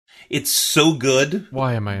It's so good.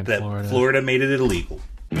 Why am I in that Florida? Florida made it illegal.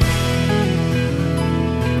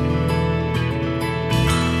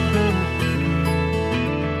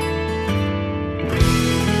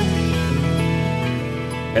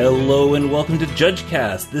 Hello and welcome to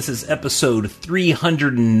Judgecast. This is episode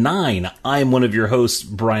 309. I'm one of your hosts,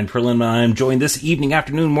 Brian Perlin, and I'm joined this evening,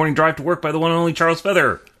 afternoon, morning drive to work by the one and only Charles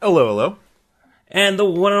Feather. Hello, hello. And the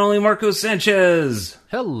one and only Marco Sanchez.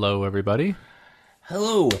 Hello, everybody.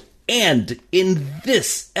 Hello. And in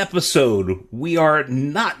this episode, we are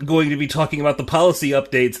not going to be talking about the policy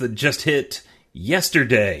updates that just hit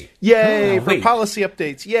yesterday. Yay, for policy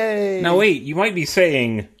updates, yay! Now wait, you might be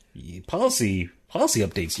saying, policy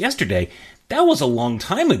updates yesterday? That was a long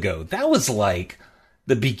time ago. That was like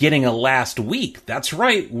the beginning of last week. That's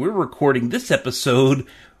right, we're recording this episode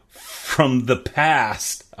from the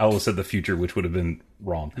past. I almost said the future, which would have been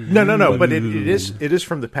wrong. No, but it is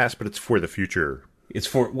from the past, but it's for the future. It's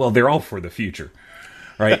for, well, they're all for the future,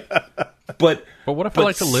 right? But what if I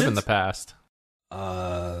like to live in the past?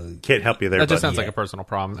 Can't help you there. That just sounds like a personal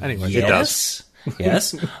problem. Anyway, yes, it does.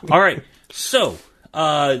 Yes. All right. So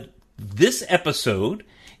this episode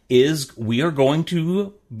is we are going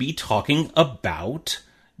to be talking about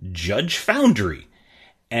Judge Foundry,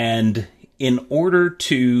 and in order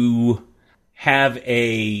to have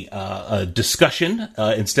a discussion,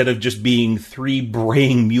 instead of just being three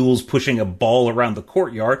braying mules pushing a ball around the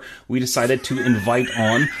courtyard, we decided to invite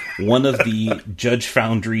on one of the Judge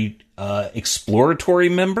Foundry exploratory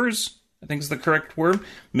members, I think is the correct word,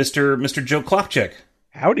 Mr. Joe Klopchic.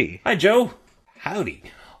 Howdy. Hi, Joe. Howdy.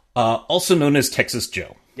 Also known as Texas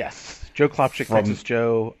Joe. Yes, Joe Klopchic, Texas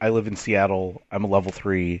Joe. I live in Seattle. I'm a level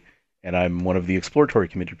 3, and I'm one of the exploratory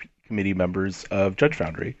committee members of Judge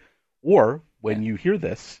Foundry. Or, when you hear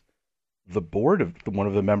this, one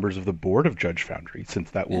of the members of the board of Judge Foundry,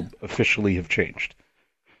 since that will officially have changed.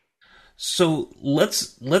 So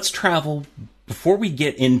let's travel before we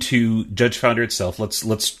get into Judge Foundry itself.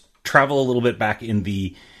 Let's travel a little bit back in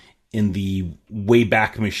the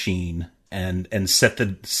Wayback Machine and set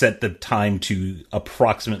the time to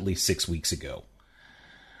approximately 6 weeks ago.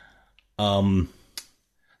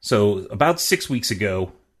 So about 6 weeks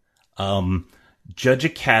ago, Judge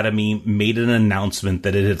Academy made an announcement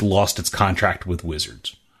that it had lost its contract with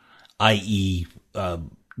Wizards, i.e.,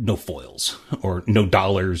 no foils, or no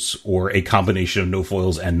dollars, or a combination of no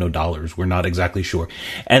foils and no dollars. We're not exactly sure.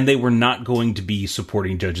 And they were not going to be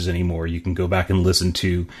supporting judges anymore. You can go back and listen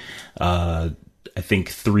to, I think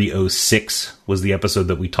 306 was the episode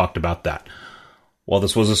that we talked about that. While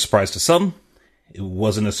this was a surprise to some, it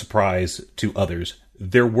wasn't a surprise to others.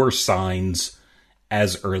 There were signs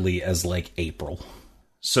as early as like April.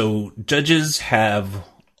 So judges have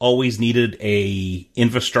always needed a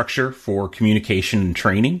infrastructure for communication and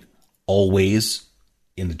training. Always.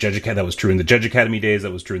 In the Judge Academy, that was true in the Judge Academy days,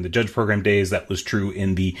 that was true in the Judge Program days, that was true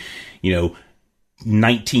in the,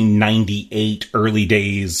 1998 early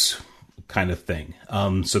days kind of thing.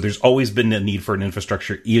 So there's always been a need for an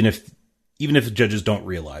infrastructure, even if judges don't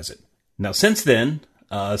realize it. Now, since then,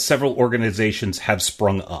 several organizations have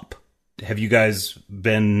sprung up. Have you guys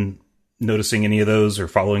been noticing any of those or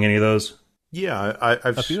following any of those? Yeah,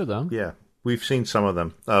 I've a few of them. Yeah, we've seen some of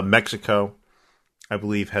them. Mexico, I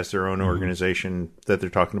believe, has their own organization that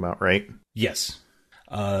they're talking about, right? Yes.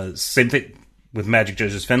 Same thing with Magic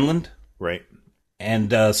Judges Finland. Right.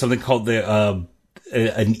 And something called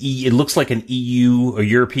it looks like an EU or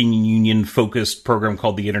European Union focused program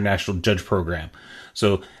called the International Judge Program.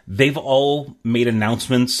 So they've all made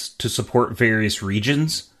announcements to support various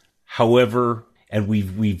regions. However, and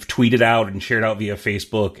we've tweeted out and shared out via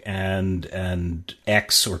Facebook and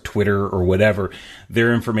X or Twitter or whatever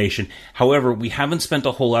their information. However, we haven't spent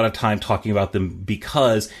a whole lot of time talking about them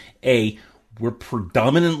because we're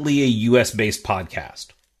predominantly a US-based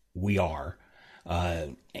podcast. We are,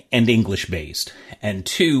 and English-based. And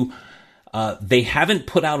two, they haven't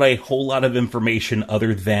put out a whole lot of information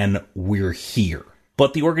other than we're here.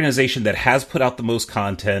 But the organization that has put out the most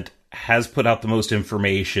content, has put out the most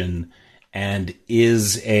information, and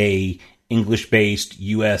is a English-based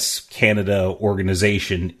US-Canada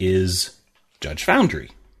organization is Judge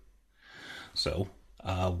Foundry. So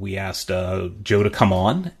we asked Joe to come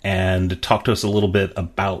on and talk to us a little bit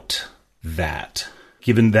about that.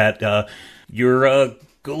 Given that your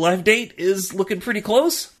go-live date is looking pretty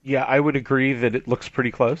close? Yeah, I would agree that it looks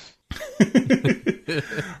pretty close.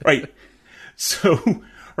 Right. So,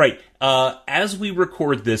 right. As we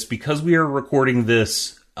record this, because we are recording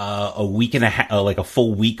this a week and a half, like a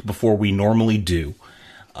full week before we normally do,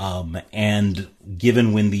 and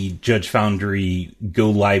given when the Judge Foundry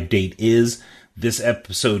go live date is, this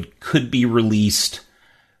episode could be released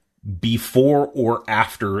before or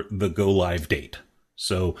after the go live date.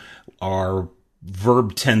 So our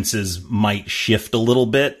verb tenses might shift a little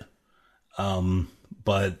bit,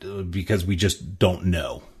 but because we just don't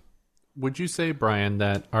know. Would you say, Brian,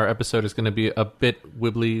 that our episode is going to be a bit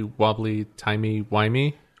wibbly wobbly, timey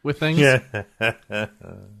wimey with things? Yeah.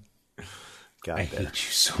 I hate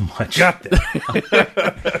you so much. Got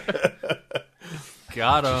that.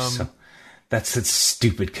 Got him. That's a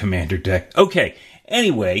stupid commander deck. Okay.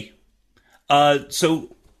 Anyway,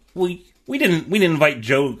 so we didn't invite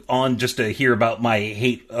Joe on just to hear about my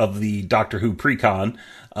hate of the Doctor Who precon.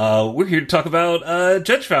 We're here to talk about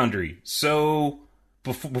Judge Foundry. So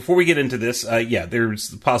before we get into this, there's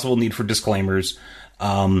the possible need for disclaimers.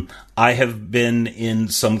 I have been in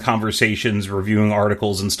some conversations reviewing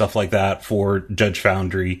articles and stuff like that for Judge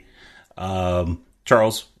Foundry.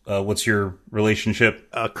 Charles, what's your relationship?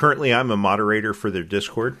 Currently, I'm a moderator for their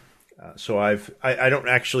Discord. So I don't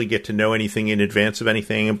actually get to know anything in advance of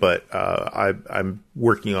anything, but I'm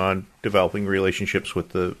working on developing relationships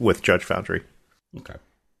with Judge Foundry. Okay.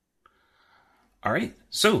 All right.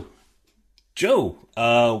 So, Joe,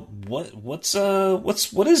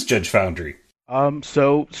 what is Judge Foundry?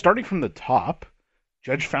 So starting from the top,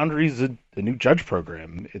 Judge Foundry is a new judge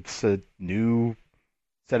program. It's a new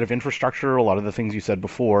set of infrastructure, a lot of the things you said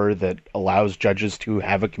before, that allows judges to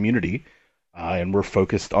have a community, and we're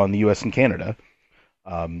focused on the U.S. and Canada.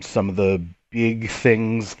 Some of the big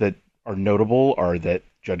things that are notable are that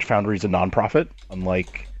Judge Foundry is a nonprofit,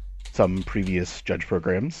 unlike some previous judge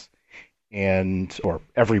programs, or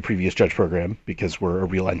every previous judge program, because we're a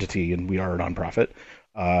real entity and we are a nonprofit.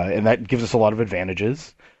 And that gives us a lot of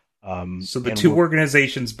advantages. So the two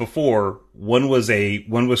organizations before, one was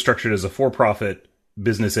structured as a for-profit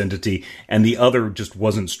business entity, and the other just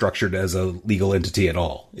wasn't structured as a legal entity at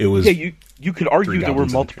all. It was you could argue there were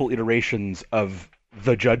multiple iterations of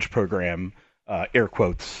the judge program, air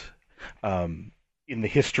quotes, in the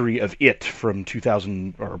history of it from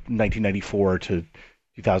 2000 or 1994 to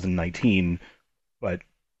 2019, but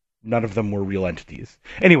none of them were real entities.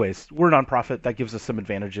 Anyways, we're a nonprofit. That gives us some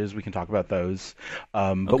advantages. We can talk about those.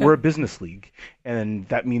 But we're a business league, and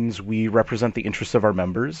that means we represent the interests of our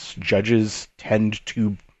members. Judges tend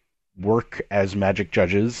to work as magic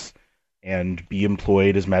judges and be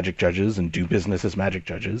employed as magic judges and do business as magic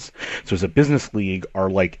judges. So as a business league,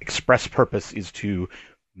 our express purpose is to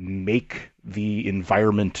make the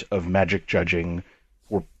environment of magic judging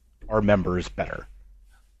for our members better.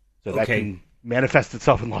 So that can manifest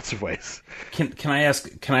itself in lots of ways. Can I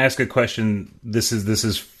ask a question? This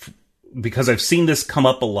is because I've seen this come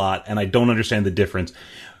up a lot and I don't understand the difference.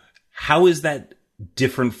 How is that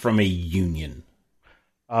different from a union?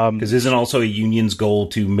 Because isn't also a union's goal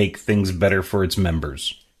to make things better for its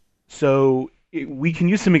members? So we can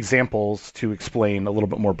use some examples to explain a little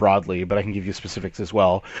bit more broadly, but I can give you specifics as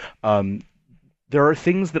well. There are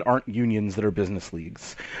things that aren't unions that are business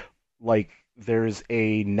leagues. Like, there's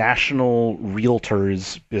a National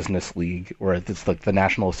Realtors Business League, or it's like the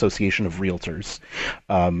National Association of Realtors,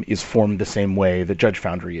 is formed the same way that Judge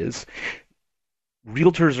Foundry is.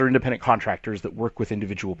 Realtors are independent contractors that work with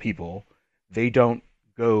individual people. They don't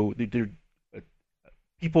go...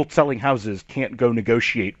 people selling houses can't go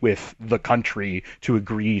negotiate with the country to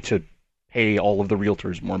agree to pay all of the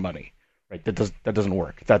realtors more money. Right? That doesn't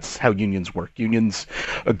work. That's how unions work. Unions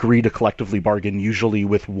agree to collectively bargain, usually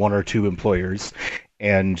with one or two employers.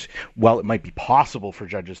 And while it might be possible for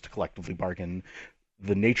judges to collectively bargain,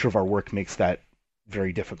 the nature of our work makes that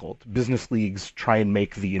very difficult. Business leagues try and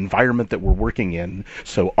make the environment that we're working in,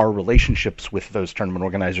 so our relationships with those tournament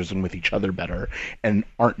organizers and with each other better, and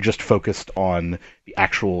aren't just focused on the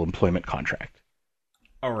actual employment contract.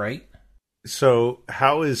 All right. So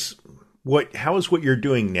how is what you're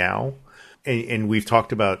doing now? And we've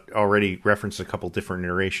talked about already, referenced a couple different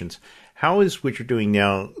iterations. How is what you're doing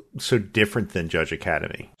now so different than Judge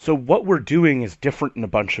Academy? So what we're doing is different in a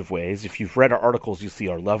bunch of ways. If you've read our articles, you see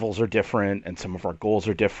our levels are different and some of our goals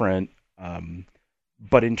are different.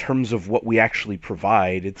 But in terms of what we actually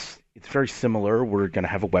provide, it's very similar. We're going to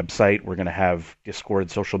have a website. We're going to have Discord,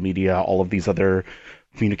 social media, all of these other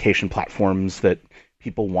communication platforms that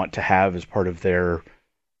people want to have as part of their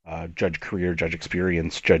judge career, judge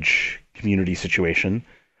experience, judge community situation.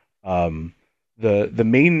 The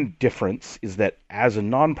main difference is that as a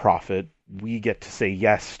nonprofit, we get to say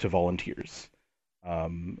yes to volunteers.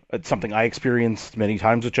 It's something I experienced many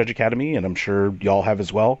times with Judge Academy, and I'm sure y'all have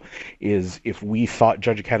as well, is if we thought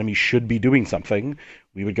Judge Academy should be doing something,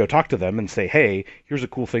 we would go talk to them and say, hey, here's a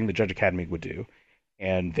cool thing that Judge Academy would do.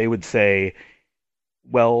 And they would say,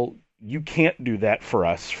 well, you can't do that for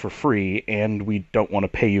us for free, and we don't want to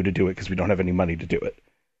pay you to do it because we don't have any money to do it.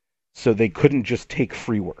 So they couldn't just take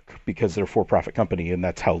free work because they're a for-profit company, and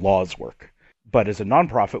that's how laws work. But as a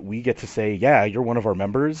nonprofit, we get to say, yeah, you're one of our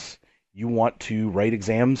members. You want to write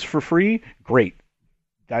exams for free? Great.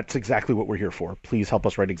 That's exactly what we're here for. Please help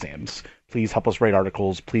us write exams. Please help us write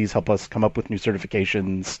articles. Please help us come up with new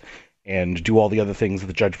certifications and do all the other things that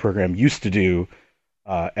the Judge program used to do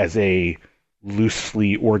as a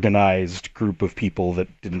loosely organized group of people that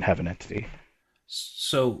didn't have an entity.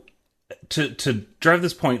 So to drive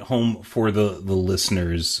this point home for the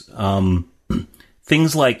listeners,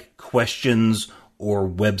 things like questions or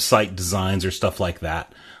website designs or stuff like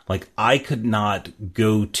that, like I could not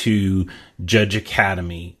go to Judge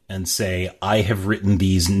Academy and say, I have written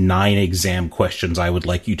these 9 exam questions I would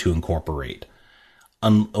like you to incorporate.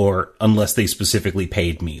 Or unless they specifically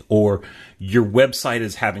paid me, or your website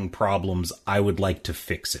is having problems, I would like to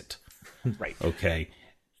fix it. Right. Okay.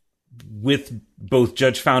 With both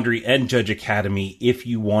Judge Foundry and Judge Academy, if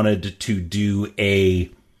you wanted to do a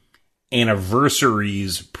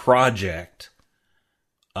anniversaries project,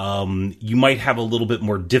 you might have a little bit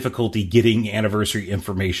more difficulty getting anniversary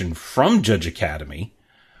information from Judge Academy.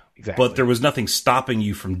 Exactly. But there was nothing stopping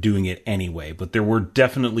you from doing it anyway. But there were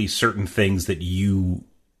definitely certain things that you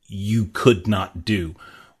could not do.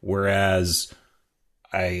 Whereas,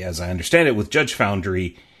 as I understand it, with Judge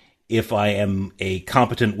Foundry, if I am a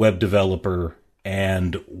competent web developer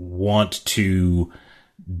and want to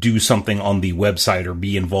do something on the website or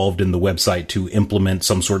be involved in the website to implement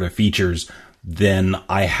some sort of features, then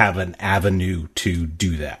I have an avenue to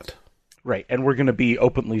do that. Right, and we're going to be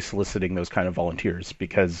openly soliciting those kind of volunteers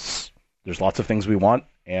because there's lots of things we want,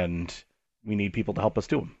 and we need people to help us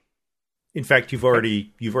do them. In fact, you've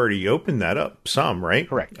already opened that up some, right?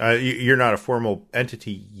 Correct. You're not a formal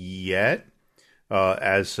entity yet,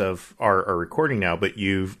 as of our recording now, but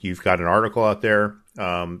you've got an article out there.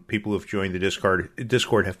 People who've joined the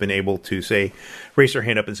Discord have been able to raise their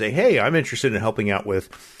hand up and say, "Hey, I'm interested in helping out with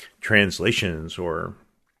translations," or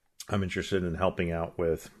 "I'm interested in helping out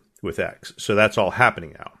with X." So that's all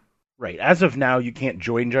happening now. Right. As of now, you can't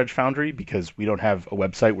join Judge Foundry because we don't have a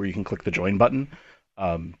website where you can click the join button.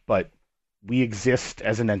 But we exist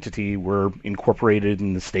as an entity. We're incorporated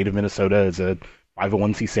in the state of Minnesota as a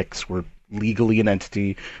 501c6. We're legally an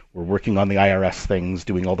entity. We're working on the IRS things,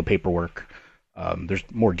 doing all the paperwork. There's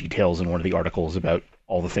more details in one of the articles about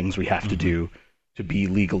all the things we have to do to be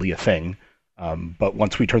legally a thing. But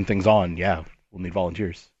once we turn things on, yeah, we'll need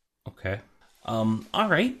volunteers. Okay. All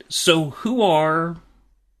right. So who are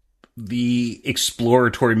the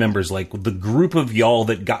exploratory members, like the group of y'all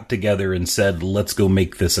that got together and said, let's go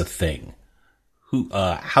make this a thing?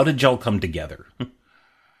 How did y'all come together?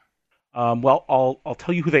 Well, I'll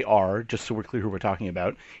tell you who they are, just so we're clear who we're talking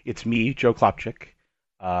about. It's me, Joe Klopchic,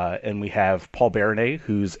 and we have Paul Baronet,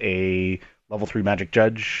 who's a level 3 magic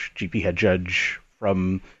judge, GP head judge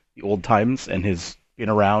from the old times, and has been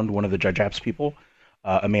around, one of the Judge Apps people.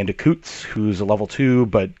 Amanda Coots, who's a level 2,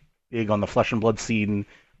 but big on the flesh and blood scene,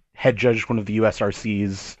 head judge, one of the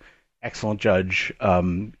USRCs, excellent judge,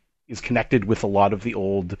 is connected with a lot of the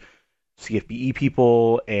old CFBE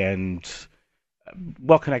people and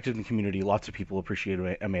well connected in the community. Lots of people appreciate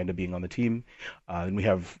Amanda being on the team. And we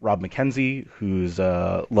have Rob McKenzie, who's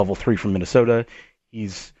level 3 from Minnesota.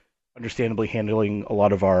 He's understandably handling a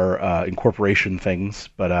lot of our incorporation things,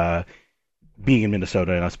 but being in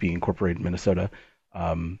Minnesota and us being incorporated in Minnesota.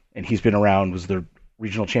 And he's been around, was the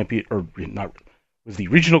regional champion, or not, was the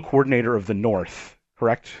regional coordinator of the North,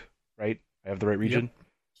 correct? Right? I have the right region?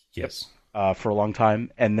 Yep. Yes. For a long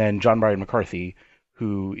time. And then John Brian McCarthy,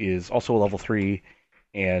 who is also a level 3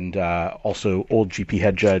 and also old GP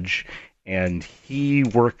head judge. And he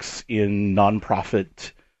works in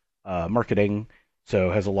nonprofit marketing,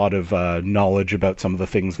 so has a lot of knowledge about some of the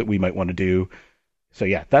things that we might want to do. So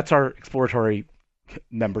yeah, that's our exploratory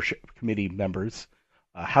membership committee members.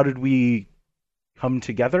 How did we come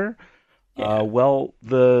together? Yeah. Well,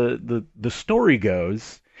 the story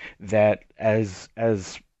goes that as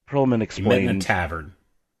Perlman explained, met in a tavern.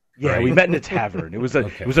 Yeah, right? We met in a tavern. It was a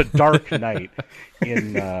Okay. It was a dark night.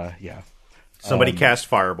 Somebody cast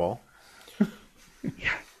Fireball.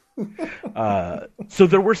 So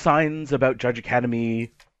there were signs about Judge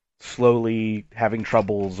Academy slowly having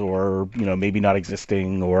troubles, or maybe not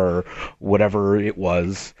existing, or whatever it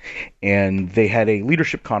was. And they had a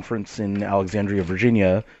leadership conference in Alexandria,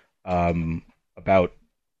 Virginia, about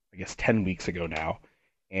 10 weeks ago now.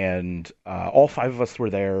 And all 5 of us were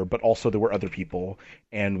there, but also there were other people.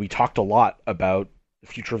 And we talked a lot about the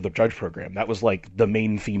future of the Judge program. That was like the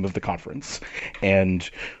main theme of the conference. And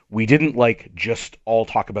we didn't like just all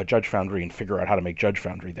talk about Judge Foundry and figure out how to make Judge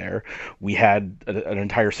Foundry there. We had an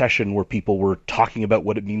entire session where people were talking about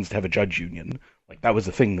what it means to have a judge union. Like that was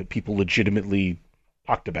a thing that people legitimately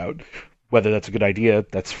talked about. Whether that's a good idea,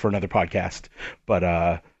 that's for another podcast.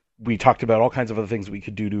 But we talked about all kinds of other things we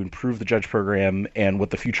could do to improve the Judge program and what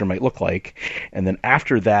the future might look like. And then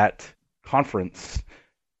after that conference,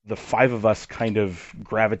 the five of us kind of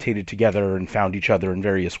gravitated together and found each other in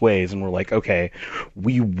various ways. And we're like, okay,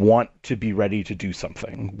 we want to be ready to do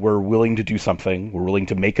something. We're willing to do something. We're willing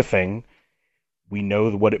to make a thing. We know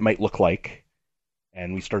what it might look like.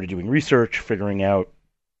 And we started doing research, figuring out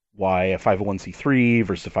why a 501c3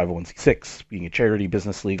 versus a 501c6, being a charity,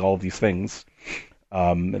 business league, all of these things.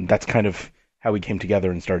 And that's kind of how we came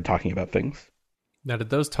together and started talking about things. Now, did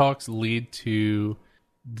those talks lead to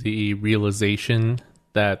the realization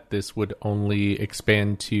that this would only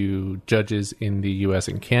expand to judges in the US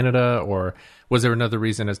and Canada, or was there another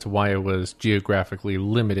reason as to why it was geographically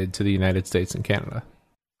limited to the United States and Canada?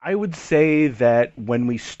 I would say that when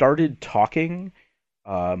we started talking,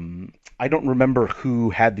 I don't remember who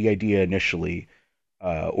had the idea initially,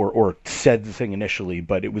 or said the thing initially,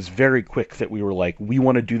 but it was very quick that we were like, we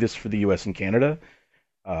want to do this for the US and Canada,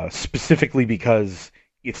 specifically because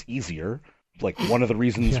it's easier. Like one of the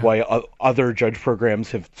reasons why other judge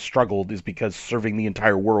programs have struggled is because serving the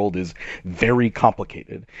entire world is very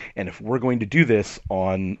complicated. And if we're going to do this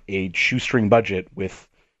on a shoestring budget with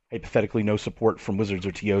hypothetically no support from wizards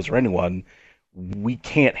or TOs or anyone, we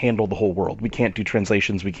can't handle the whole world. We can't do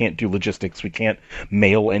translations. We can't do logistics. We can't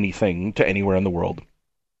mail anything to anywhere in the world.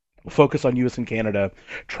 We'll focus on US and Canada,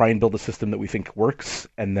 try and build a system that we think works,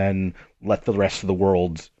 and then let the rest of the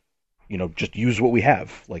world, just use what we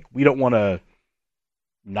have. Like, we don't want to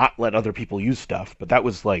not let other people use stuff, but that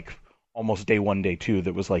was like almost day one, day two,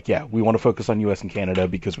 that was like, yeah, we want to focus on US and Canada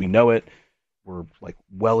because we know it. We're like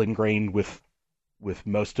well ingrained with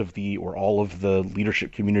most of the, or all of the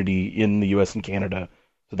leadership community in the US and Canada.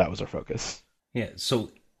 So that was our focus. Yeah.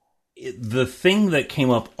 So the thing that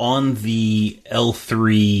came up on the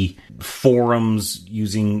L3 forums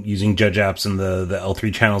using Judge Apps and the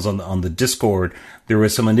L3 channels on the Discord, there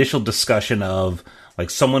was some initial discussion of like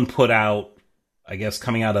someone put out, I guess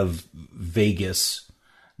coming out of Vegas,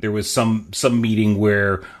 there was some meeting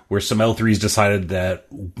where some L3s decided that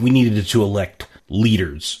we needed to elect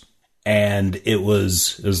leaders. And it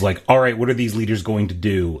was like, all right, what are these leaders going to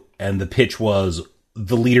do? And the pitch was,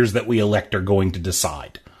 the leaders that we elect are going to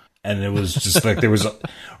decide. And it was just like, there was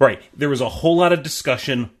a whole lot of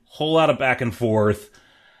discussion, whole lot of back and forth.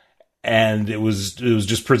 And it was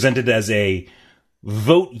just presented as a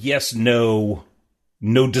vote yes, no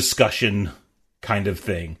discussion kind of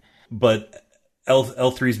thing. But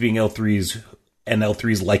L3s being L3s and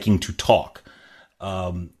L3s liking to talk,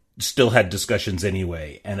 still had discussions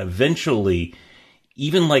anyway. And eventually,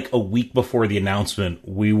 even like a week before the announcement,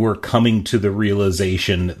 we were coming to the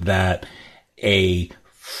realization that a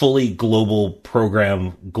fully global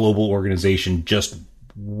program, global organization just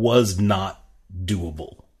was not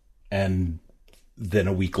doable. And then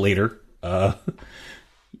a week later,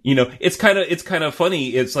 it's kind of funny.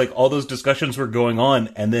 It's like all those discussions were going on,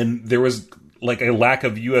 and then there was like a lack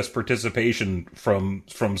of U.S. participation from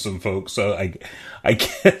some folks. So I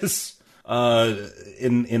guess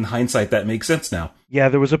in hindsight that makes sense now. Yeah,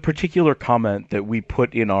 there was a particular comment that we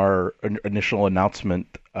put in our initial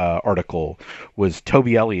announcement article. Was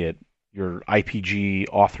Toby Elliott, your IPG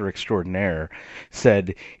author extraordinaire,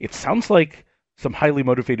 said, "It sounds like some highly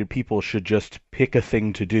motivated people should just pick a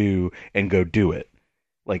thing to do and go do it."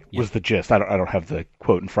 Like, was the gist. I don't have the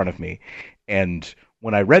quote in front of me. And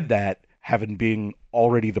when I read that, having being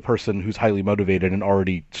already the person who's highly motivated and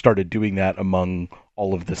already started doing that among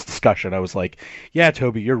all of this discussion, I was like, yeah,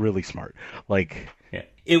 Toby, you're really smart. Like, yeah.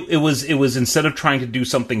 It was instead of trying to do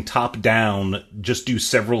something top down, just do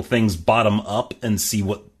several things bottom up and see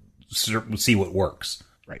what works.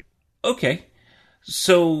 Right. Okay.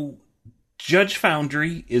 So Judge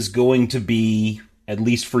Foundry is going to be, at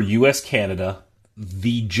least for US Canada,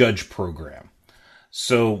 the judge program.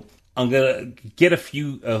 So I'm gonna get a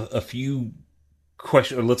few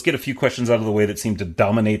questions. Or let's get a few questions out of the way that seem to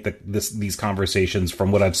dominate these conversations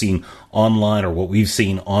from what I've seen online, or what we've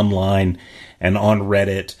seen online and on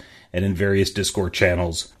Reddit and in various Discord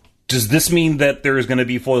channels. Does this mean that there is going to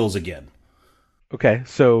be foils again? Okay,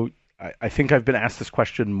 so I think I've been asked this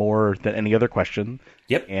question more than any other question.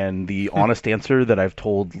 Yep. And the honest answer that I've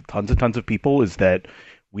told tons of people is that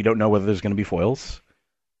we don't know whether there's going to be foils.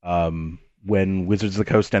 When Wizards of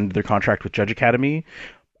the Coast ended their contract with Judge Academy,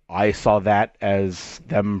 I saw that as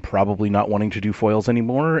them probably not wanting to do foils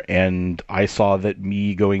anymore, and I saw that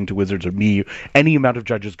me going to Wizards, or any amount of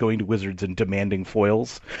judges going to Wizards and demanding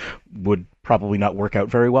foils would probably not work out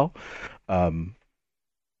very well.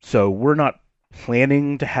 So we're not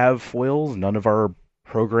planning to have foils. None of our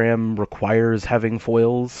program requires having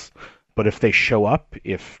foils, but if they show up,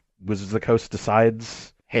 if Wizards of the Coast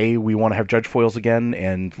decides, hey, we want to have judge foils again,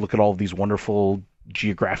 and look at all of these wonderful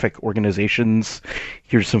geographic organizations,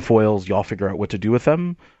 here's some foils, y'all figure out what to do with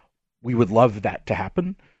them, we would love that to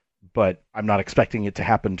happen, but I'm not expecting it to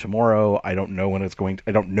happen tomorrow. I don't know when it's going to,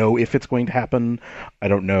 I don't know if it's going to happen. I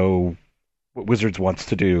don't know what Wizards wants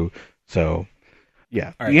to do. So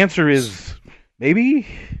yeah, the answer is maybe.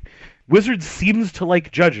 Wizards seems to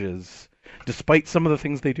like judges despite some of the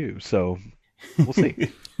things they do, so we'll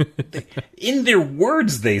see. In their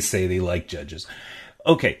words, they say they like judges.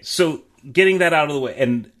 Okay, so getting that out of the way,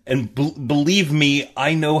 and believe me,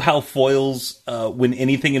 I know how foils, when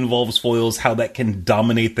anything involves foils, how that can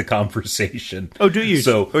dominate the conversation. Oh, do you?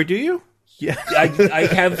 Or do you? Yeah,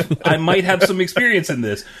 I might have some experience in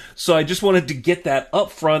this, so I just wanted to get that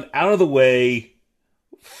up front, out of the way.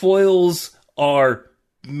 Foils are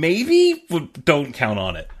maybe, but don't count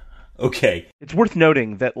on it. Okay. It's worth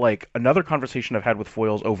noting that, like, another conversation I've had with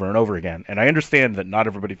foils over and over again, and I understand that not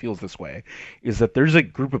everybody feels this way, is that there's a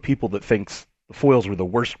group of people that thinks the foils were the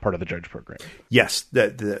worst part of the judge program. Yes,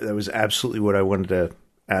 that was absolutely what I wanted to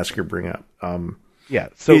ask or bring up. Yeah,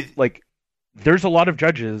 so, there's a lot of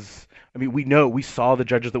judges. I mean, we saw the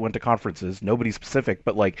judges that went to conferences, nobody specific,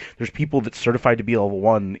 but, like, there's people that certified to be level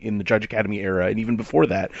 1 in the Judge Academy era, and even before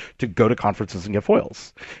that, to go to conferences and get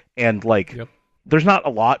foils. And, like... Yep. There's not a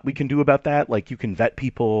lot we can do about that. Like, you can vet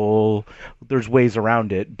people. There's ways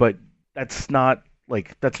around it, but that's not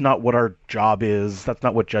what our job is. That's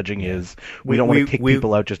not what judging is. We don't want to kick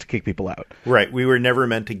people out just to kick people out. Right. We were never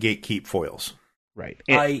meant to gatekeep foils. Right.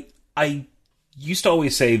 I used to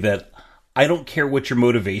always say that I don't care what your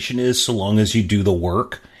motivation is so long as you do the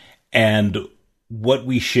work. And what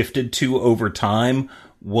we shifted to over time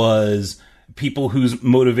was people whose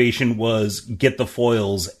motivation was get the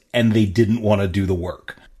foils and they didn't want to do the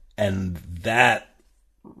work. And that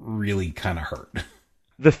really kind of hurt.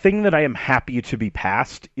 The thing that I am happy to be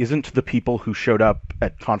past isn't the people who showed up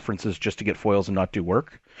at conferences just to get foils and not do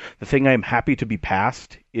work. The thing I am happy to be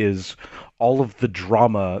past is all of the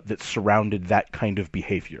drama that surrounded that kind of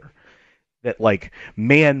behavior. That, like,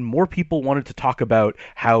 man, more people wanted to talk about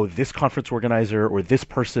how this conference organizer or this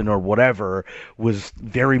person or whatever was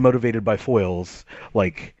very motivated by foils.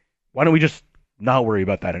 Like, why don't we just not worry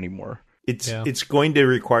about that anymore? It's going to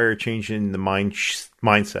require a change in the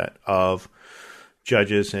mindset of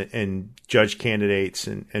judges and judge candidates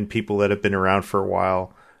and people that have been around for a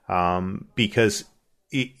while, because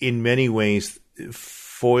in many ways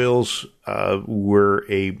foils were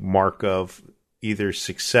a mark of either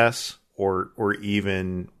success or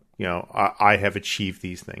even, I have achieved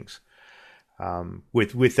these things.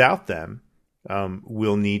 Without them,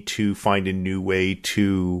 we'll need to find a new way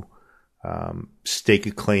to stake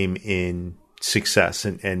a claim in success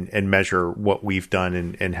and measure what we've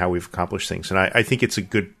done and how we've accomplished things. And I think it's a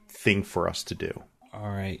good thing for us to do.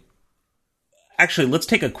 All right. Actually, let's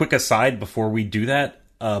take a quick aside before we do that,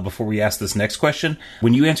 before we ask this next question.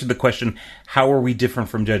 When you answered the question, how are we different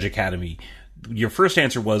from Judge Academy? Your first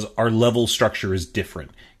answer was our level structure is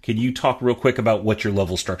different. Can you talk real quick about what your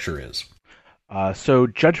level structure is? So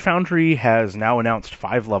Judge Foundry has now announced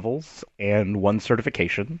 5 levels and 1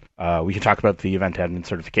 certification. We can talk about the event admin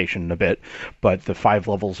certification in a bit, but the 5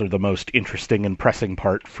 levels are the most interesting and pressing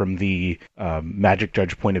part from the Magic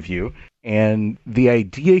Judge point of view. And the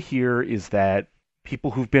idea here is that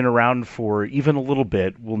people who've been around for even a little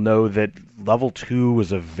bit will know that level 2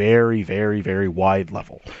 is a very, very, very wide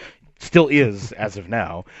level. Still is, as of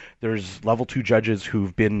now. There's level 2 judges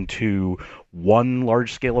who've been to 1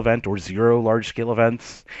 large-scale event or 0 large-scale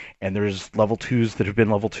events, and there's level 2s that have been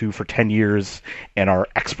level 2 for 10 years and are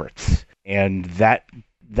experts. And that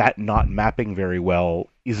not mapping very well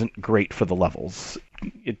isn't great for the levels.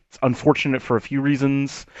 It's unfortunate for a few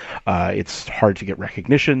reasons. It's hard to get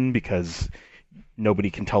recognition because nobody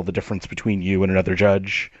can tell the difference between you and another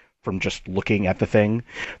judge from just looking at the thing.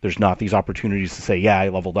 There's not these opportunities to say, yeah, I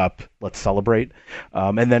leveled up, let's celebrate.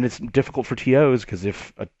 And then it's difficult for TOs because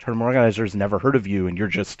if a tournament organizer has never heard of you and you're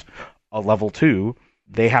just a level 2,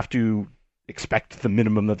 they have to expect the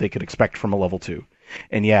minimum that they could expect from a level 2.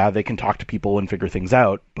 And yeah, they can talk to people and figure things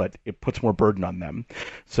out, but it puts more burden on them.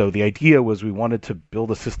 So the idea was we wanted to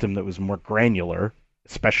build a system that was more granular,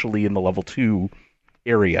 especially in the level 2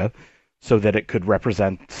 area, so that it could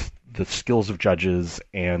represent the skills of judges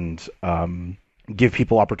and give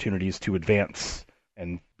people opportunities to advance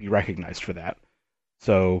and be recognized for that.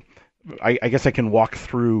 So I guess I can walk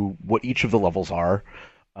through what each of the levels are.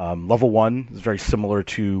 Level 1 is very similar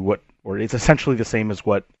to or it's essentially the same as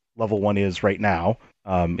what level 1 is right now.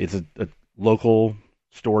 It's a local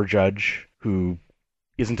store judge who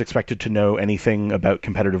isn't expected to know anything about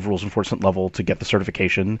competitive rules enforcement level to get the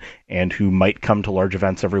certification, and who might come to large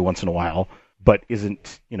events every once in a while, but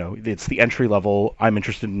isn't, it's the entry level. I'm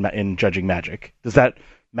interested in judging Magic. Does that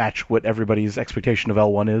match what everybody's expectation of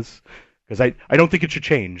L1 is? Because I don't think it should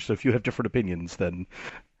change. So if you have different opinions, then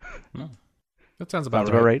that sounds about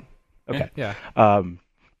right. Okay. Yeah.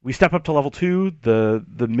 We step up to level 2.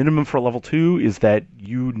 The minimum for level 2 is that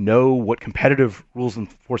you know what competitive rules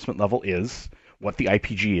enforcement level is, what the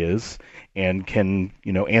IPG is, and can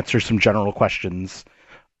answer some general questions,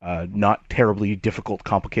 not terribly difficult,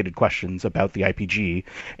 complicated questions about the IPG,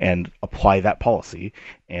 and apply that policy.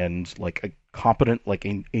 And like a competent, like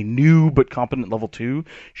a new but competent level 2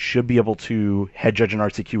 should be able to head judge an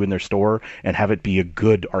RCQ in their store and have it be a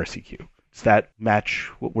good RCQ. Does that match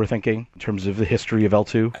what we're thinking in terms of the history of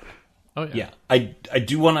L2? Oh yeah. I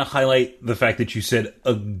do want to highlight the fact that you said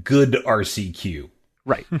a good RCQ.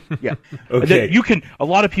 Right. Yeah. Okay. A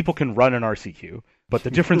lot of people can run an RCQ, but the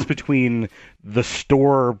difference between the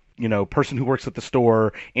store, person who works at the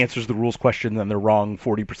store answers the rules question and they're wrong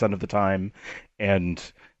 40% of the time, and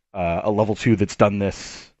a level 2 that's done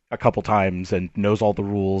this a couple times and knows all the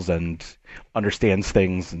rules and understands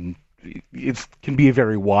things, and it can be a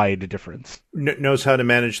very wide difference. Knows how to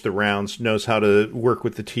manage the rounds, knows how to work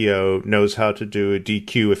with the TO, knows how to do a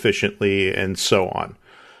DQ efficiently, and so on.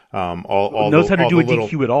 Knows how to do a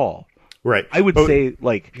DQ at all. Right. I would say,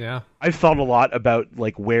 yeah. I've thought a lot about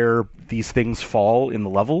where these things fall in the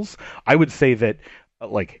levels. I would say that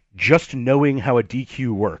just knowing how a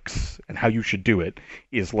DQ works and how you should do it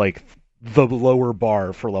is the lower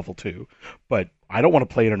bar for level 2. But I don't want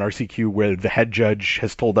to play in an RCQ where the head judge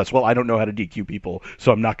has told us, well, I don't know how to DQ people,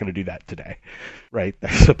 so I'm not going to do that today. Right?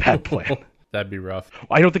 That's a bad plan. That'd be rough.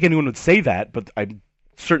 I don't think anyone would say that, but I'm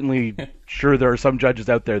certainly sure there are some judges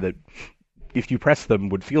out there that, if you press them,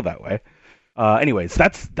 would feel that way. Anyways,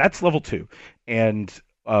 that's level 2. And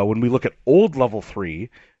when we look at old level 3,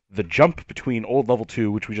 the jump between old level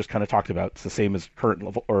 2, which we just kind of talked about, it's the same as current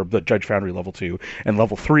level, or the Judge Foundry level 2, and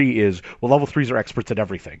level 3 is, level 3s are experts at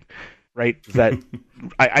everything. Right? That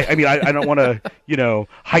I mean, I don't want to,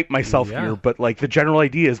 hype myself here, but the general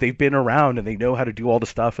idea is they've been around and they know how to do all the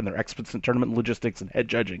stuff, and they're experts in tournament logistics and head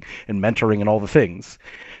judging and mentoring and all the things.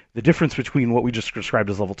 The difference between what we just described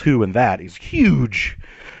as level 2 and that is huge.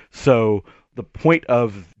 So the point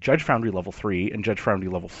of Judge Foundry level 3 and Judge Foundry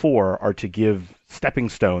level 4 are to give stepping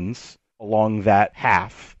stones along that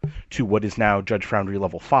path to what is now Judge Foundry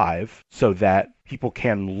level 5, so that people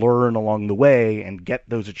can learn along the way and get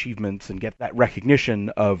those achievements and get that recognition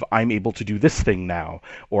of, I'm able to do this thing now,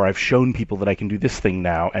 or I've shown people that I can do this thing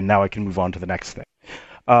now, and now I can move on to the next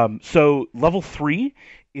thing. So level 3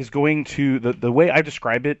 is going to, the way I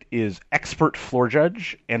describe it is expert floor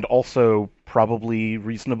judge, and also probably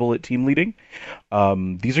reasonable at team leading.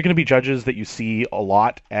 These are going to be judges that you see a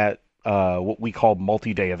lot at what we call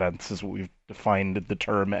multi-day events, is what we've defined the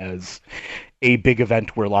term as. A big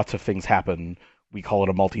event where lots of things happen, we call it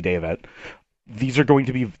a multi-day event. These are going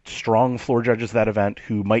to be strong floor judges at that event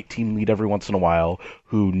who might team lead every once in a while,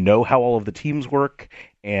 who know how all of the teams work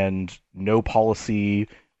and know policy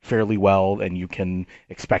fairly well, and you can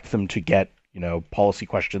expect them to get policy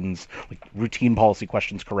questions, routine policy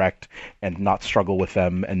questions, correct, and not struggle with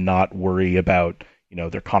them, and not worry about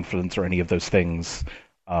their confidence or any of those things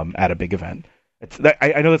at a big event.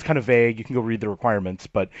 I know that's kind of vague. You can go read the requirements,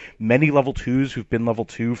 but many level 2s who've been level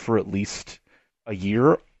 2 for at least a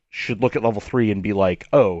year should look at level 3 and be like,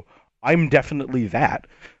 oh, I'm definitely that.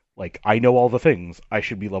 I know all the things. I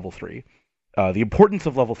should be level 3. The importance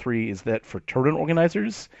of level 3 is that for tournament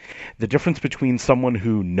organizers, the difference between someone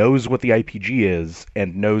who knows what the IPG is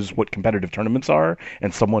and knows what competitive tournaments are,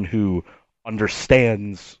 and someone who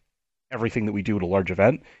understands everything that we do at a large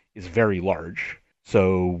event, is very large.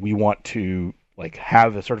 So we want to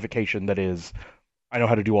have a certification that is, I know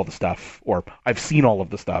how to do all the stuff, or I've seen all of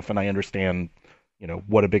the stuff and I understand,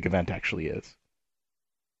 what a big event actually is.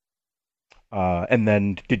 And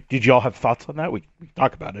then, did y'all have thoughts on that? We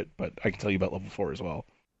talk about it, but I can tell you about level 4 as well.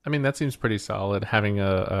 I mean, that seems pretty solid, having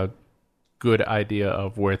a good idea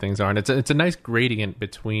of where things are. And it's a nice gradient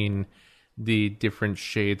between the different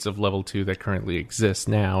shades of level 2 that currently exist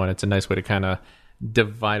now. And it's a nice way to kind of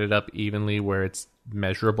divide it up evenly, where it's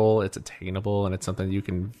measurable, it's attainable, and it's something you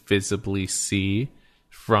can visibly see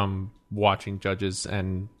from watching judges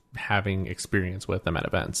and having experience with them at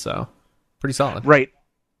events. So pretty solid. Right.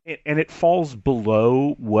 And it falls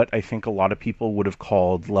below what I think a lot of people would have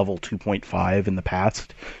called level 2.5 in the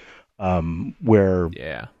past, where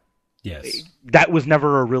Yes, that was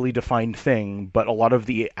never a really defined thing, but a lot of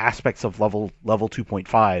the aspects of level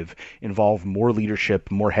 2.5 involve more leadership,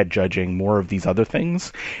 more head judging, more of these other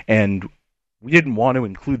things, and we didn't want to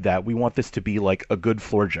include that. We want this to be like a good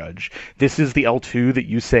floor judge. This is the L2 that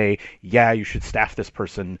you say, yeah, you should staff this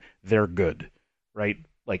person, they're good, right?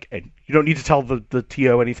 Like, and you don't need to tell the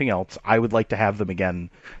TO anything else. I would like to have them again.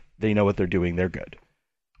 They know what they're doing, they're good.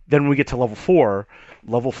 Then when we get to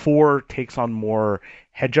level 4 takes on more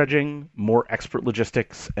head judging, more expert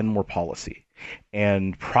logistics, and more policy.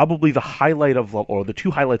 And probably the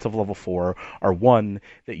two highlights of level 4 are, one,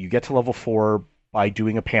 that you get to level 4 by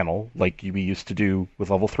doing a panel like we used to do with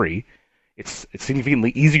level 3. It's a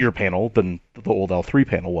significantly easier panel than the old L3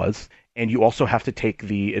 panel was. And you also have to take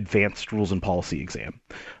the advanced rules and policy exam.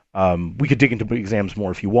 We could dig into exams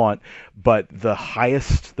more if you want, but the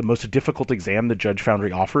most difficult exam that Judge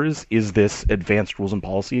Foundry offers is this advanced rules and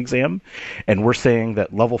policy exam, and we're saying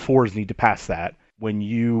that level 4s need to pass that. When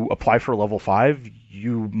you apply for level 5,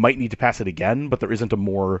 you might need to pass it again, but there isn't a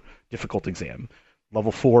more difficult exam.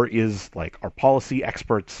 Level 4 is like our policy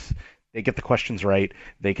experts. They get the questions right.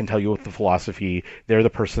 They can tell you what the philosophy. They're the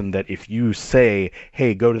person that if you say,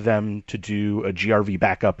 hey, go to them to do a GRV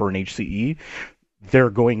backup or an HCE,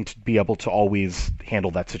 they're going to be able to always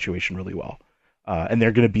handle that situation really well. And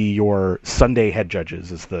they're going to be your Sunday head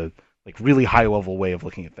judges is the really high-level way of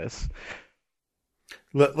looking at this.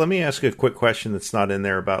 Let me ask a quick question that's not in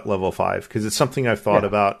there about level 5, because it's something I've thought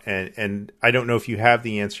about, and I don't know if you have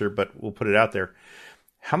the answer, but we'll put it out there.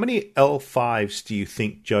 How many L5s do you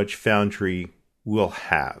think Judge Foundry will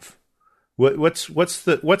have? What's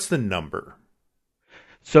the number?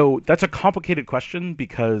 So that's a complicated question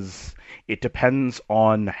because it depends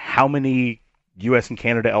on how many US and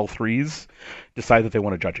Canada L3s decide that they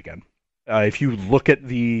want to judge again. If you look at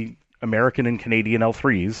the American and Canadian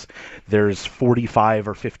L3s, there's 45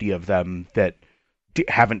 or 50 of them that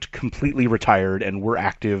haven't completely retired and were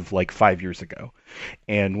active like 5 years ago.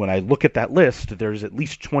 And when I look at that list, there's at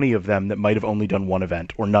least 20 of them that might have only done one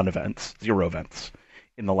event or none events, 0 events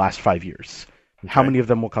in the last 5 years. Okay. How many of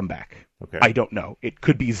them will come back? Okay. I don't know. It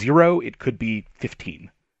could be 0. It could be 15.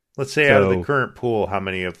 Let's say out of the current pool, how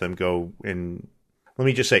many of them go in? Let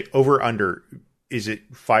me just say over under. Is it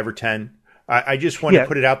 5 or 10? I just want to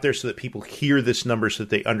put it out there so that people hear this number so that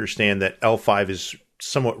they understand that L5 is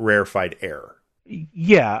somewhat rarefied air.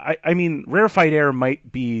 Yeah, I mean, rarefied air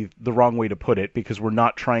might be the wrong way to put it because we're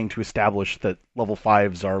not trying to establish that level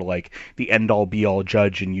 5s are like the end-all be-all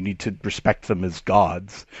judge and you need to respect them as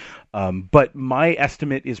gods. But my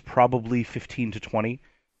estimate is probably 15 to 20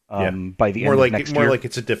 by the end of next year. More like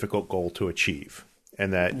it's a difficult goal to achieve.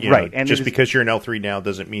 And that, you know, and just because you're an L3 now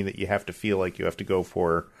doesn't mean that you have to feel like you have to go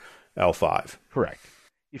for L5. Correct.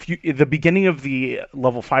 At the beginning of the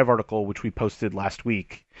level 5 article, which we posted last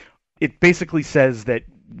week, it basically says that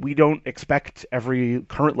we don't expect every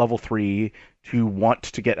current level 3 to want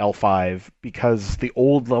to get L5 because the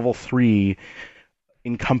old level 3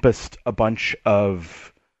 encompassed a bunch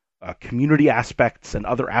of community aspects and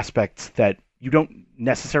other aspects that you don't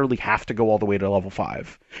necessarily have to go all the way to level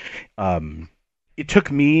 5. It took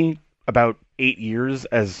me about 8 years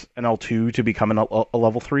as an L2 to become a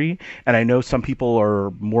level 3, and I know some people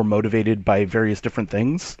are more motivated by various different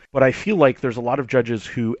things, but I feel like there's a lot of judges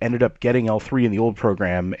who ended up getting L3 in the old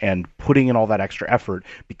program and putting in all that extra effort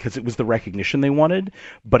because it was the recognition they wanted,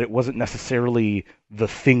 but it wasn't necessarily the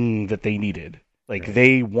thing that they needed. Like,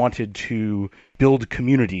 they wanted to build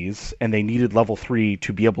communities, and they needed level 3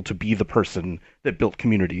 to be able to be the person that built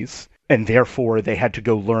communities. And therefore, they had to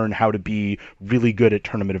go learn how to be really good at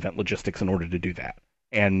tournament event logistics in order to do that.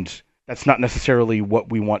 And that's not necessarily what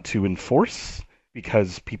we want to enforce,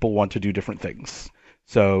 because people want to do different things.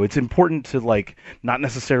 So it's important to, like, not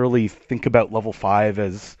necessarily think about level 5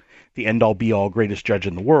 as the end-all, be-all, greatest judge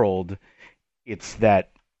in the world. It's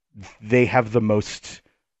that they have the most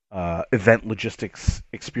event logistics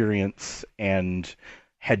experience and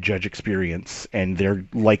head judge experience, and they're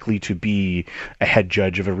likely to be a head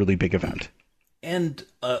judge of a really big event. And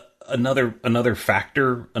another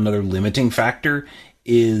factor, another limiting factor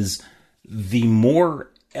is the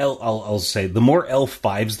more I'll say the more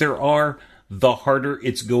L5s there are, the harder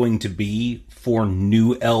it's going to be for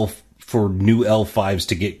new L5s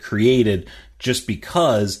to get created, just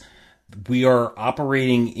because we are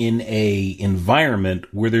operating in a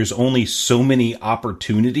environment where there's only so many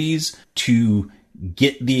opportunities to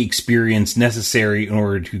get the experience necessary in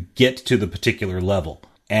order to get to the particular level.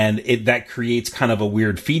 And that creates kind of a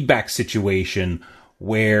weird feedback situation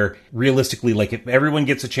where realistically, like if everyone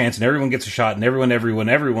gets a chance and everyone gets a shot and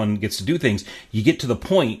everyone gets to do things, you get to the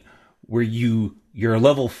point where you're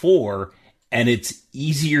level 4 and it's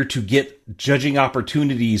easier to get judging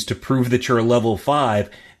opportunities to prove that you're a level 5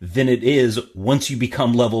 than it is once you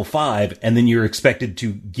become level 5, and then you're expected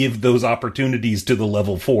to give those opportunities to the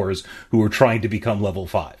level 4s who are trying to become level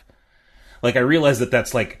 5. Like, I realize that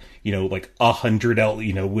that's like, like 100 L,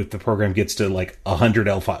 if the program gets to like 100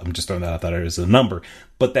 L5, I'm just throwing that out there as a number,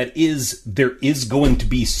 but there is going to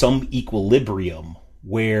be some equilibrium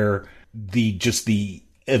where the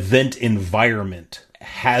event environment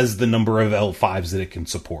has the number of L5s that it can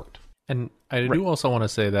support. And I do also want to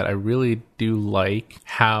say that I really do like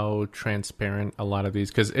how transparent a lot of these,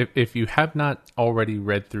 because if you have not already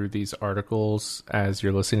read through these articles as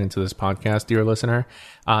you're listening to this podcast, dear listener,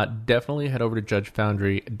 definitely head over to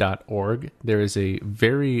judgefoundry.org. There is a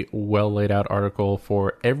very well laid out article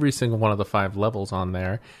for every single one of the 5 levels on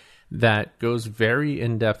there that goes very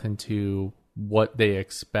in depth into what they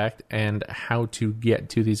expect and how to get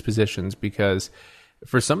to these positions, because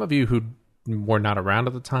for some of you who were not around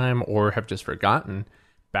at the time or have just forgotten,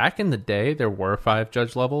 back in the day there were 5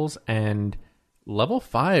 judge levels, and level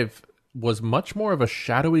 5 was much more of a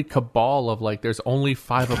shadowy cabal of like, there's only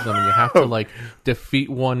 5 of them and you have to like defeat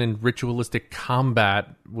one in ritualistic combat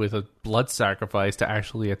with a blood sacrifice to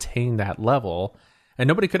actually attain that level, and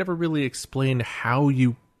nobody could ever really explain how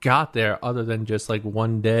you got there other than just like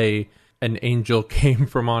one day an angel came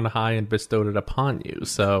from on high and bestowed it upon you.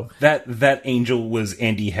 So that angel was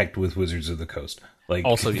Andy Hecht with Wizards of the Coast. Like,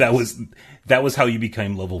 also, that was how you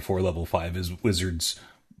became level 4, level 5, is Wizards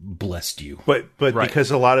blessed you. But right.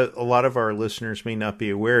 Because a lot of our listeners may not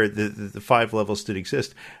be aware that the 5 levels did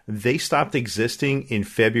exist. They stopped existing in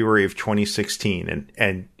February of 2016,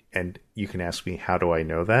 and you can ask me, how do I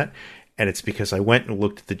know that? And it's because I went and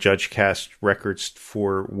looked at the Judgecast records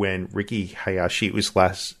for when Riki Hayashi was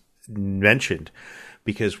last mentioned,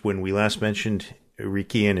 because when we last mentioned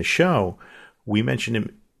Riki in a show, we mentioned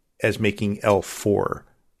him as making L4,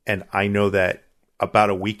 and I know that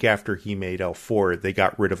about a week after he made L4, they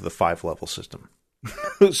got rid of the 5 level system.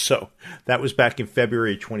 So that was back in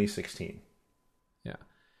February 2016. Yeah.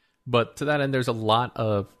 But to that end, there's a lot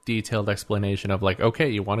of detailed explanation of like, okay,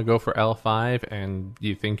 you want to go for L5 and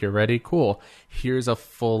you think you're ready? Cool. Here's a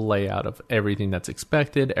full layout of everything that's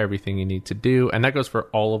expected, everything you need to do. And that goes for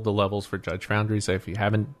all of the levels for Judge Foundry. So if you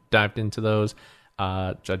haven't dived into those,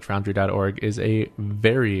 judgefoundry.org is a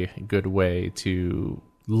very good way to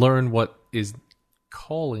learn what is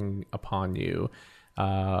calling upon you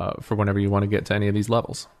for whenever you want to get to any of these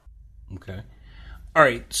levels. Okay. All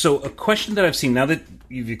right, so a question that I've seen, now that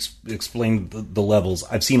you've explained the levels,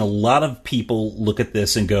 I've seen a lot of people look at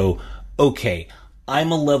this and go, okay,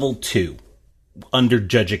 I'm a level 2 under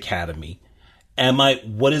Judge Academy.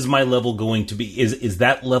 What is my level going to be? Is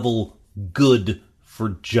that level good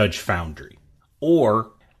for Judge Foundry?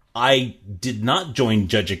 Or I did not join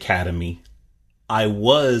Judge Academy. I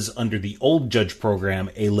was, under the old Judge program,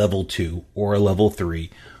 a level 2 or a level 3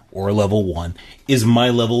 or a level 1. Is my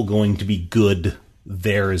level going to be good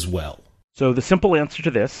there as well? So the simple answer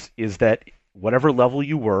to this is that whatever level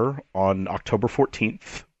you were on October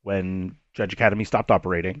 14th when Judge Academy stopped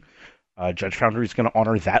operating, Judge Foundry is going to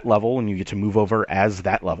honor that level, and you get to move over as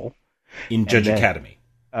that level. In Judge Academy?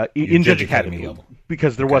 In Judge Academy level.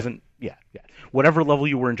 Because there okay. wasn't... Yeah. Whatever level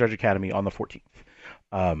you were in Judge Academy on the 14th.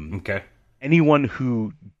 Okay. Anyone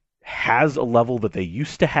who has a level that they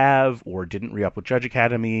used to have or didn't re-up with Judge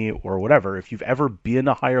Academy or whatever, if you've ever been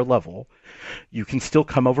a higher level, you can still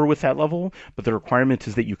come over with that level, but the requirement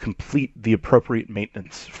is that you complete the appropriate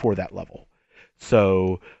maintenance for that level.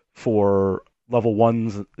 So for level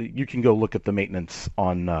 1s, you can go look at the maintenance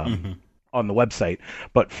on the website,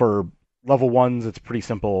 but for level 1s, it's pretty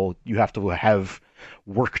simple. You have to have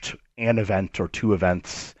worked an event or 2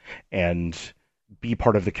 events and be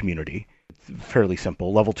part of the community. Fairly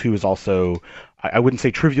simple. Level 2 is also, I wouldn't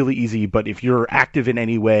say trivially easy, but if you're active in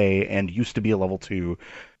any way and used to be a level 2,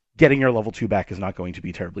 getting your level 2 back is not going to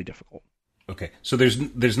be terribly difficult. Okay, so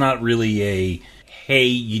there's not really a, hey,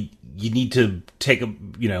 you need to take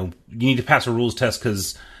you need to pass a rules test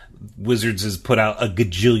because Wizards has put out a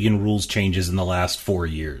gajillion rules changes in the last 4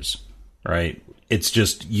 years, right? It's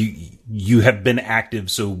just you have been active,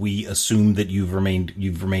 so we assume that you've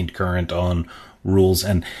remained current on rules,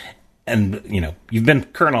 and you've been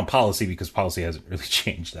current on policy because policy hasn't really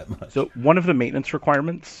changed that much. So one of the maintenance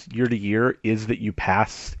requirements year to year is that you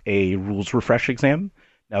pass a rules refresh exam.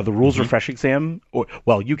 Now the rules refresh exam,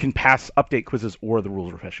 you can pass update quizzes or the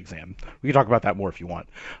rules refresh exam. We can talk about that more if you want.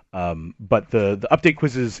 But the update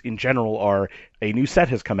quizzes in general are, a new set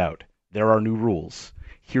has come out. there are new rules.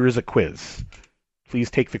 Here is a quiz. Please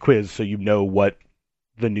take the quiz so you know what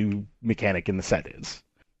the new mechanic in the set is.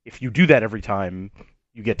 If you do that every time,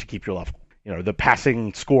 you get to keep your level. The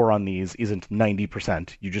passing score on these isn't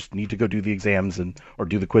 90%. You just need to go do the exams or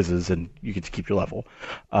do the quizzes, and you get to keep your level.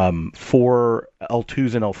 For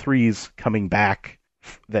L2s and L3s coming back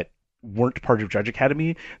that weren't part of Judge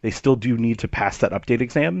Academy, they still do need to pass that update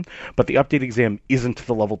exam, but the update exam isn't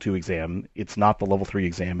the level 2 exam. It's not the level 3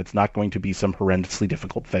 exam. It's not going to be some horrendously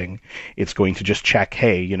difficult thing. It's going to just check,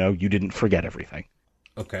 hey, you didn't forget everything.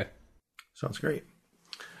 Okay. Sounds great.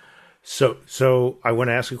 So I want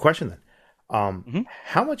to ask a question then.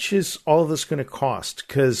 How much is all of this going to cost?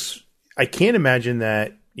 Because I can't imagine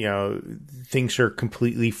that, things are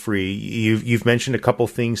completely free. You've mentioned a couple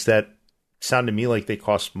things that sound to me like they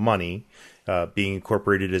cost money. Being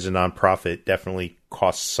incorporated as a nonprofit definitely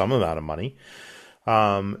costs some amount of money.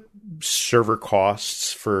 Server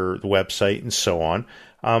costs for the website and so on.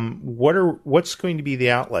 What's going to be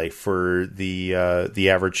the outlay for the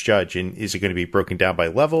average judge, and is it going to be broken down by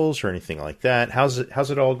levels or anything like that? How's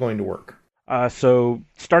it all going to work? So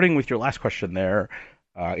starting with your last question there,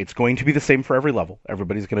 it's going to be the same for every level.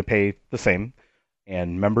 Everybody's going to pay the same,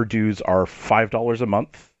 and member dues are $5 a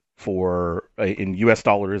month for in US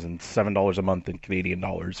dollars and $7 a month in Canadian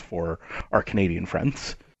dollars for our Canadian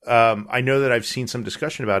friends. I know that I've seen some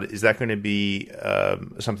discussion about it. Is that going to be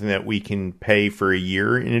something that we can pay for a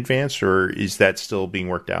year in advance, or is that still being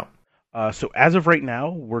worked out? So as of right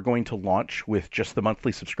now, we're going to launch with just the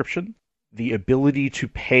monthly subscription. The ability to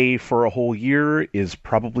pay for a whole year is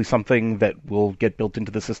probably something that will get built into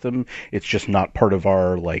the system. It's just not part of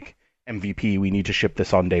our MVP. We need to ship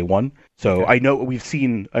this on day one. So okay. I know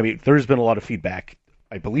there's been a lot of feedback.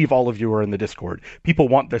 I believe all of you are in the Discord. People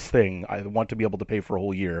want this thing. I want to be able to pay for a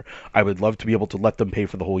whole year. I would love to be able to let them pay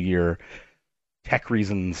for the whole year. Tech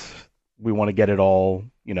reasons, we want to get it all,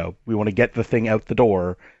 we want to get the thing out the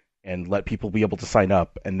door and let people be able to sign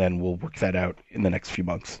up, and then we'll work that out in the next few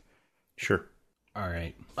months. Sure. All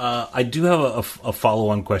right. I do have a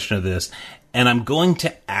follow-on question of this, and I'm going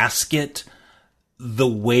to ask it the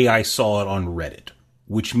way I saw it on Reddit,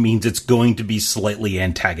 which means it's going to be slightly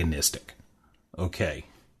antagonistic. Okay.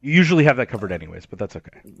 You usually have that covered anyways, but that's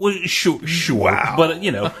okay. Well, sure. Wow. But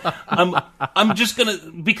I'm just gonna,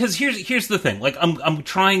 because here's the thing. I'm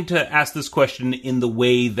trying to ask this question in the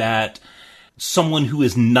way that someone who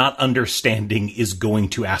is not understanding is going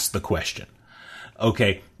to ask the question.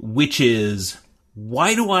 Okay, which is,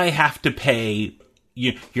 why do I have to pay?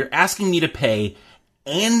 You're asking me to pay,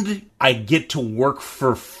 and I get to work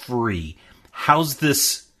for free. How's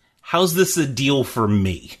this a deal for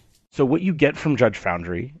me? So what you get from Judge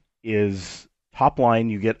Foundry is, top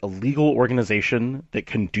line, you get a legal organization that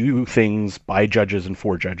can do things by judges and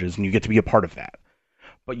for judges, and you get to be a part of that.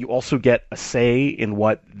 But you also get a say in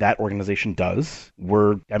what that organization does.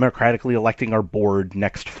 We're democratically electing our board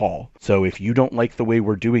next fall. So if you don't like the way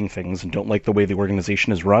we're doing things and don't like the way the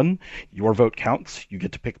organization is run, your vote counts. You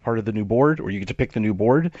get to pick part of the new board, or you get to pick the new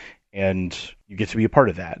board, and you get to be a part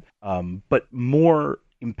of that. But more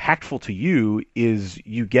impactful to you is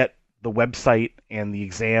you get the website and the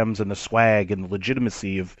exams and the swag and the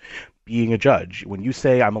legitimacy of being a judge. When you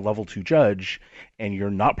say I'm a level 2 judge and you're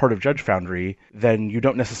not part of Judge Foundry, then you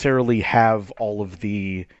don't necessarily have all of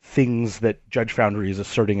the things that Judge Foundry is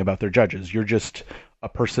asserting about their judges. You're just a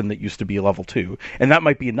person that used to be a level 2. And that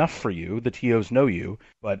might be enough for you. The TOs know you,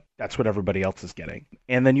 but that's what everybody else is getting.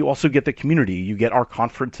 And then you also get the community. You get our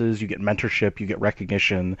conferences, you get mentorship, you get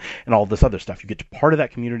recognition, and all this other stuff. You get to part of that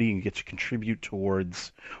community and you get to contribute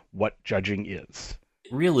towards what judging is.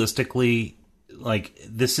 Realistically,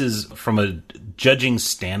 this is from a judging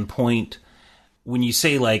standpoint. When you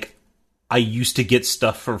say, I used to get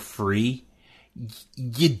stuff for free,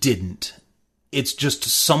 you didn't. It's just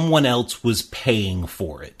someone else was paying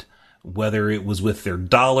for it. Whether it was with their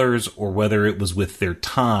dollars or whether it was with their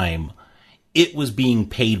time, it was being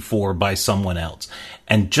paid for by someone else.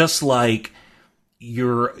 And just like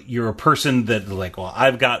you're a person that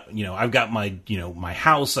I've got my, my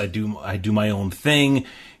house, I do my own thing.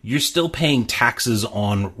 You're still paying taxes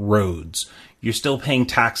on roads. You're still paying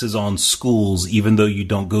taxes on schools, even though you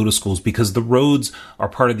don't go to schools, because the roads are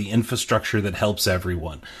part of the infrastructure that helps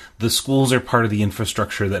everyone. The schools are part of the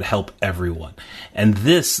infrastructure that help everyone. And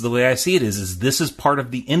this, the way I see it is this is part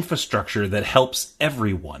of the infrastructure that helps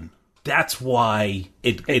everyone. That's why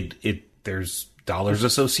there's dollars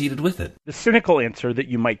associated with it. The cynical answer that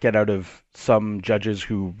you might get out of some judges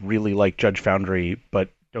who really like Judge Foundry but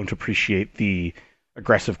don't appreciate the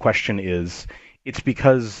aggressive question is, it's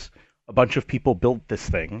because a bunch of people built this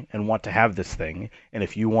thing and want to have this thing, and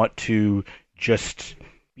if you want to just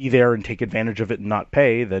be there and take advantage of it and not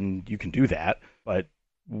pay, then you can do that. But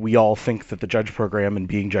we all think that the judge program and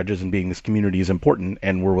being judges and being this community is important,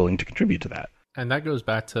 and we're willing to contribute to that. And that goes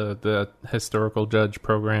back to the historical judge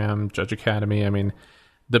program, Judge Academy. I mean,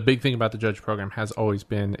 the big thing about the judge program has always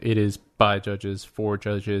been it is by judges, for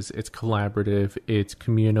judges. It's collaborative, it's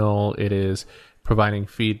communal, it is providing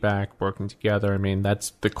feedback, working together. I mean,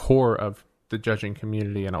 that's the core of the judging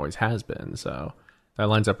community and always has been. So that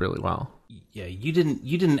lines up really well. Yeah, you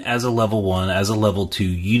didn't as a level 1, as a level 2,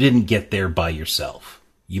 you didn't get there by yourself.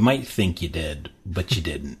 You might think you did, but you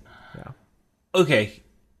didn't. Yeah. Okay.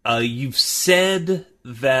 You've said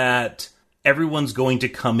that everyone's going to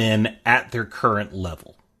come in at their current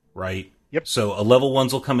level, right? Yep. So a level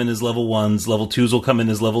 1s will come in as level 1s, level 2s will come in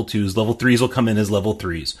as level 2s, level 3s will come in as level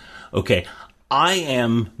 3s. Okay.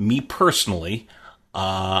 Me personally,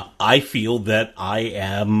 I feel that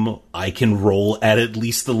I can roll at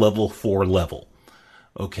least the level 4 level.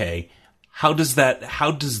 Okay. How does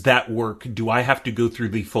that work? Do I have to go through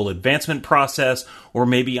the full advancement process, or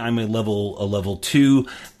maybe I'm a level 2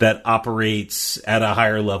 that operates at a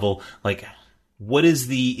higher level? Like,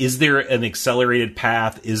 is there an accelerated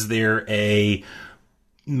path? Is there a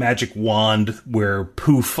magic wand where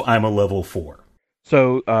poof, I'm a level 4?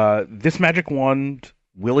 So this magic wand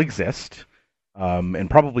will exist, and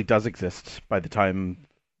probably does exist by the time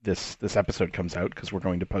this episode comes out, because we're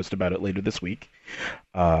going to post about it later this week.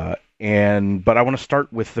 But I want to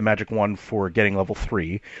start with the magic wand for getting level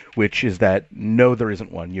 3, which is that no, there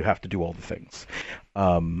isn't one. You have to do all the things,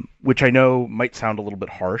 which I know might sound a little bit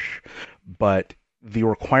harsh, but the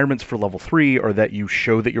requirements for level 3 are that you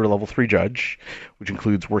show that you're a level 3 judge, which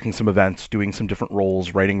includes working some events, doing some different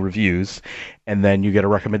roles, writing reviews, and then you get a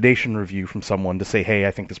recommendation review from someone to say, hey,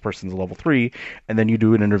 I think this person's a level 3, and then you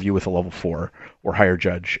do an interview with a level 4 or higher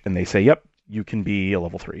judge, and they say, yep, you can be a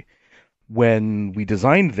level 3. When we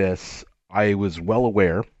designed this, I was well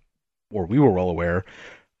aware, or we were well aware,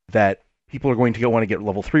 that people are going to want to get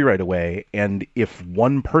level 3 right away, and if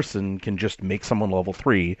one person can just make someone level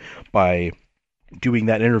 3 by doing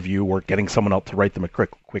that interview or getting someone else to write them a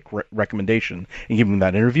quick recommendation and giving them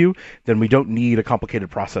that interview, then we don't need a complicated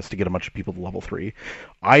process to get a bunch of people to level 3.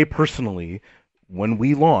 I personally, when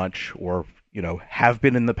we launch, or have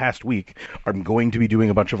been in the past week, I'm going to be doing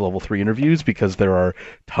a bunch of level 3 interviews because there are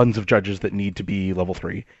tons of judges that need to be level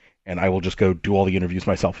 3, and I will just go do all the interviews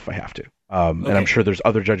myself if I have to. And I'm sure there's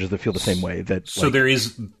other judges that feel the same way. There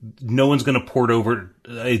is no one's going to port over,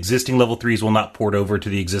 existing level 3s will not port over to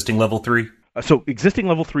the existing level 3? So existing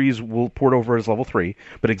level 3s will port over as level 3,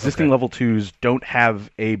 but existing level 2s don't have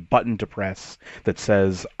a button to press that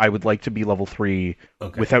says, I would like to be level 3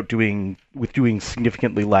 without doing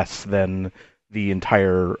significantly less than the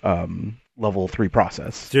entire level 3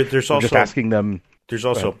 process. There's also just asking them. There's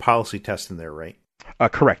also a policy test in there, right?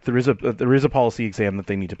 Correct. There is a policy exam that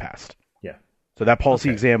they need to pass. Yeah. So that policy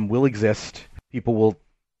exam will exist. People will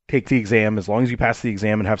take the exam. As long as you pass the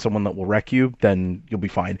exam and have someone that will rec you, then you'll be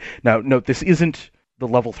fine. Now, note, this isn't the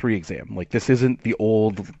level 3 exam. Like, this isn't the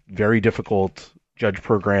old, very difficult judge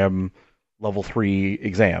program level 3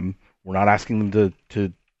 exam. We're not asking them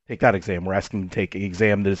to take that exam. We're asking them to take an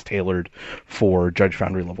exam that is tailored for Judge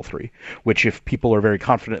Foundry level 3, which, if people are very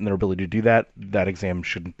confident in their ability to do that, that exam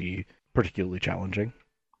shouldn't be particularly challenging.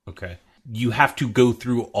 Okay. You have to go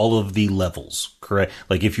through all of the levels, correct?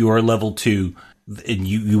 Like, if you are level 2, and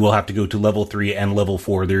you will have to go to level 3 and level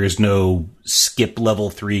 4. There is no skip level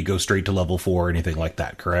 3, go straight to level 4 or anything like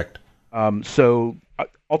that, correct? So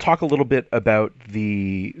I'll talk a little bit about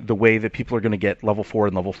the way that people are going to get level 4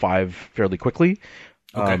 and level 5 fairly quickly.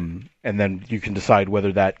 And then you can decide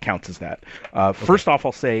whether that counts as that. First off,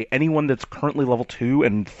 I'll say anyone that's currently level 2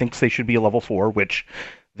 and thinks they should be a level 4, which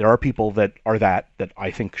there are people that are that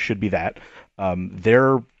I think should be that,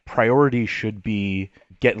 their priority should be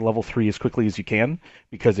get level 3 as quickly as you can,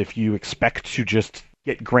 because if you expect to just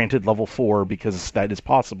get granted level 4 because that is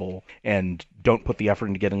possible and don't put the effort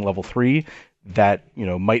into getting level 3, that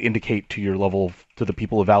might indicate to the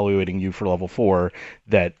people evaluating you for level 4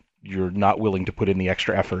 that you're not willing to put in the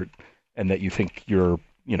extra effort and that you think you're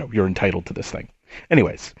entitled to this thing.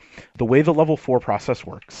 Anyways, the way the level 4 process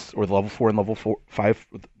works, or the level 4 and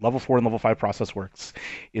level 5 process works,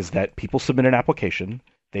 is that people submit an application.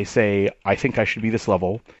 They say, I think I should be this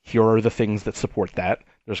level. Here are the things that support that.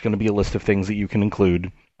 There's going to be a list of things that you can include,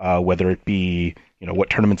 whether it be, what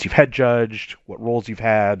tournaments you've had judged, what roles you've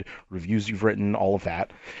had, reviews you've written, all of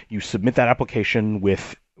that. You submit that application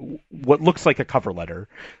with what looks like a cover letter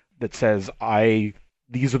that says,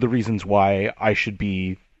 these are the reasons why I should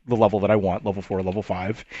be the level that I want, level 4, level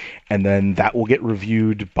 5. And then that will get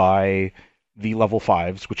reviewed by the level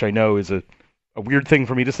 5s, which I know is a weird thing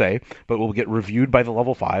for me to say, but will get reviewed by the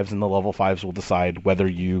level 5s, and the level 5s will decide whether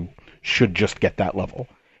you should just get that level.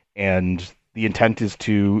 And the intent is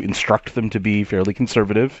to instruct them to be fairly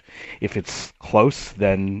conservative. If it's close,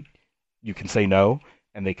 then you can say no,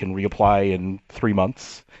 and they can reapply in 3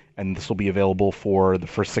 months, and this will be available for the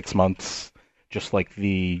first 6 months, just like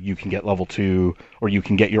you can get level 2, or you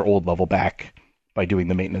can get your old level back by doing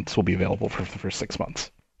the maintenance will be available for the first 6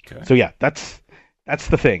 months. Okay. So yeah, that's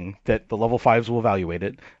the thing, that the level 5s will evaluate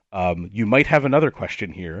it. You might have another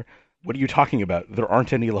question here. What are you talking about? There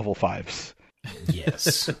aren't any level 5s.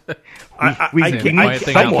 Yes. I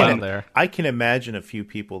can imagine a few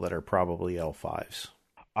people that are probably L5s.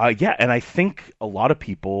 Yeah, and I think a lot of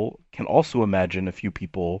people can also imagine a few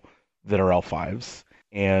people that are L5s,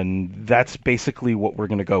 and that's basically what we're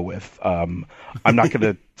going to go with. I'm not going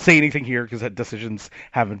to say anything here because decisions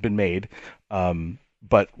haven't been made,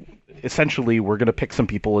 but essentially we're going to pick some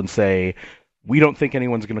people and say, we don't think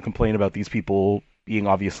anyone's going to complain about these people being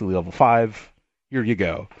obviously level 5. Here you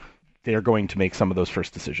go. They're going to make some of those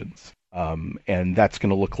first decisions. And that's going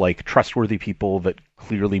to look like trustworthy people that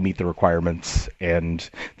clearly meet the requirements and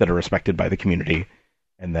that are respected by the community.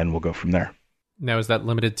 And then we'll go from there. Now, is that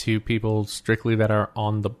limited to people strictly that are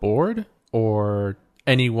on the board, or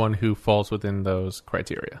anyone who falls within those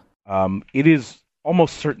criteria? It is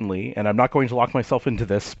almost certainly, and I'm not going to lock myself into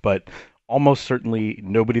this, but almost certainly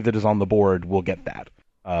nobody that is on the board will get that.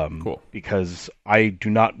 Cool. Because I do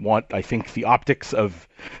not want, I think the optics of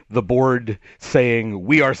the board saying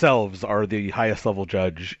we ourselves are the highest level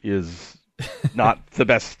judge is not the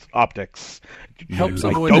best optics. Helps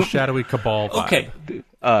avoid the shadowy cabal vibe.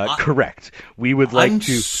 Okay. Correct. We would like I'm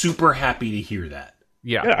to... super happy to hear that.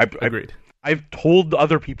 Yeah, agreed. I've told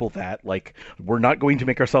other people that, like, we're not going to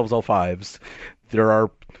make ourselves L5s. There are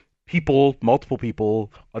people, multiple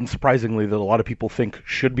people, unsurprisingly, that a lot of people think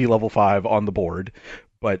should be level 5 on the board,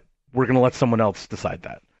 but we're going to let someone else decide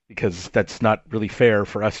that, because that's not really fair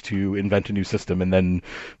for us to invent a new system and then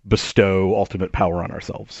bestow ultimate power on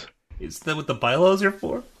ourselves. Is that what the bylaws are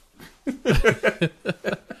for?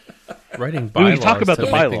 Writing bylaws talk about to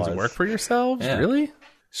the make bylaws. things work for yourselves? Yeah. Really?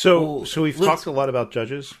 So we've talked a lot about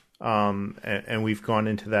judges, and we've gone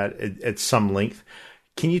into that at some length.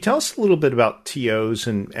 Can you tell us a little bit about TOs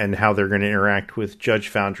and how they're going to interact with Judge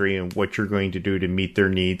Foundry and what you're going to do to meet their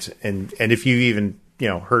needs, and if you even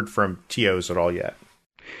heard from TOs at all yet?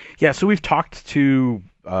 Yeah, so we've talked to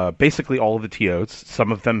basically all of the TOs.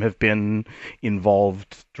 Some of them have been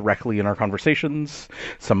involved directly in our conversations.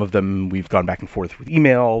 Some of them we've gone back and forth with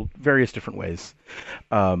email, various different ways.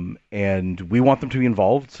 And we want them to be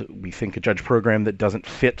involved. We think a judge program that doesn't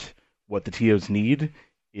fit what the TOs need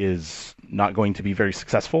is not going to be very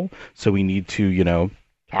successful. So we need to,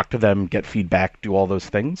 talk to them, get feedback, do all those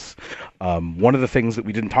things. One of the things that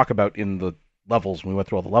we didn't talk about in the levels, when we went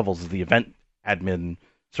through all the levels, is the event admin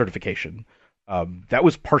certification. That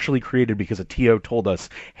was partially created because a TO told us,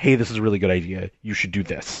 hey, this is a really good idea. You should do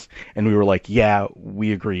this. And we were like, yeah,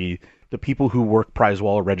 we agree. The people who work prize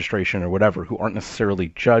wall or registration or whatever, who aren't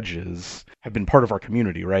necessarily judges, have been part of our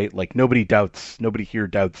community, right? Like, nobody here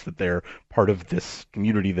doubts that they're part of this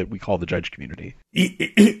community that we call the judge community.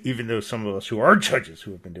 Even though some of us who are judges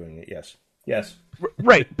who have been doing it, yes.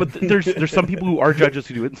 Right, but there's some people who are judges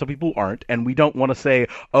who do it and some people who aren't, and we don't want to say,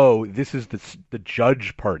 oh, this is the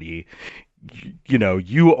judge party.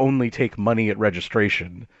 You only take money at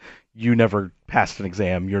registration. You never passed an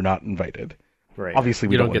exam. You're not invited. Right. Obviously,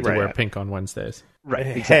 we you don't get to wear wear pink on Wednesdays. Right.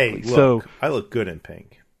 Hey, Exactly. look, I look good in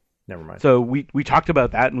pink. Never mind. So we talked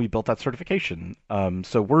about that and we built that certification.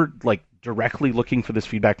 So we're like directly looking for this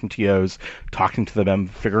feedback from TOs, talking to them,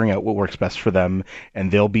 figuring out what works best for them, and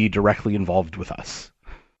they'll be directly involved with us.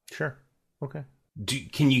 Sure. Okay.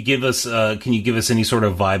 Can you give us any sort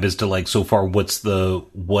of vibe as to, like, so far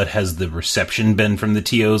what has the reception been from the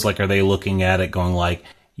TOs? Like, are they looking at it going like,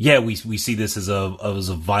 yeah, we see this as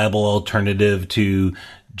a viable alternative to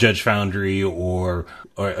Judge Foundry or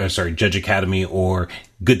Judge Academy, or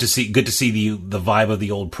good to see the vibe of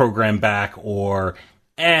the old program back, or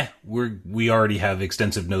we already have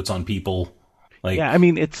extensive notes on people. Like, yeah, I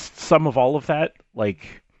mean, it's some of all of that.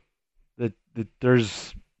 Like,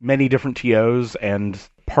 there's many different TOs, and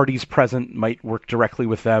parties present might work directly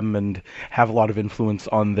with them and have a lot of influence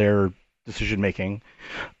on their decision making.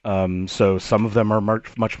 So some of them are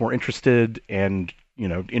much more interested and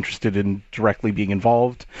interested in directly being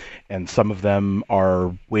involved, and some of them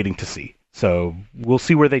are waiting to see. So we'll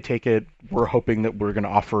see where they take it. We're hoping that we're going to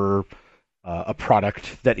offer a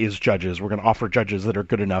product that is judges. We're going to offer judges that are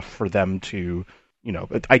good enough for them to,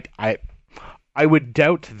 I would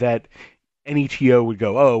doubt that any TO would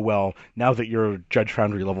go, oh, well, now that you're Judge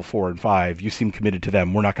Foundry level 4 and 5, you seem committed to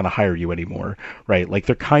them, we're not going to hire you anymore, right? Like,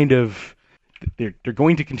 they're going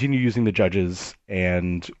to continue using the judges,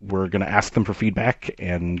 and we're going to ask them for feedback,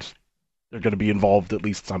 and they're going to be involved at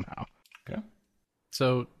least somehow. Okay.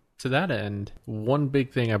 So, to that end, one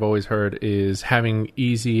big thing I've always heard is having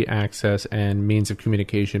easy access and means of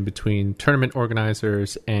communication between tournament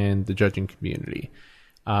organizers and the judging community.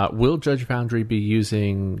 Will Judge Foundry be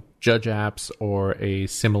using judge apps or a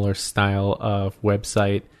similar style of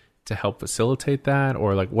website to help facilitate that?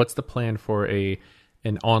 Or like, what's the plan for an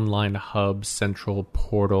online hub central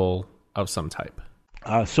portal of some type?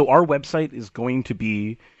 So our website is going to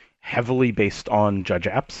be heavily based on judge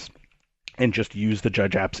apps and just use the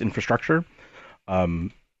judge apps infrastructure.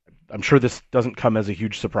 I'm sure this doesn't come as a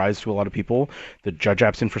huge surprise to a lot of people. The Judge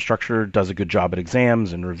Apps infrastructure does a good job at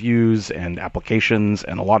exams and reviews and applications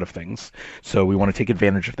and a lot of things. So we want to take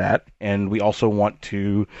advantage of that. And we also want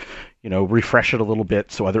to, refresh it a little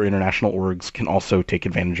bit so other international orgs can also take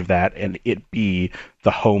advantage of that and it be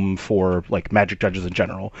the home for like Magic judges in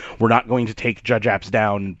general. We're not going to take Judge Apps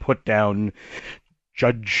down and put down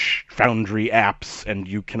Judge Foundry apps, and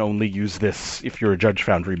you can only use this if you're a Judge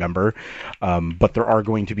Foundry member. But there are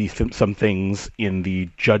going to be some things in the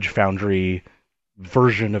Judge Foundry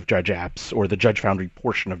version of Judge Apps, or the Judge Foundry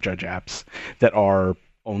portion of Judge Apps, that are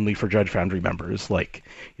only for Judge Foundry members. Like,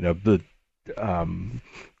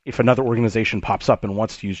 if another organization pops up and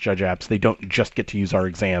wants to use Judge Apps, they don't just get to use our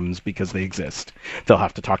exams because they exist. They'll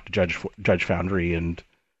have to talk to Judge Foundry and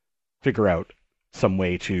figure out some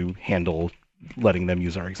way to handle letting them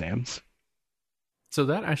use our exams. So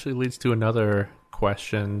that actually leads to another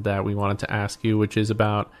question that we wanted to ask you, which is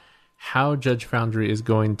about how Judge Foundry is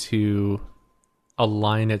going to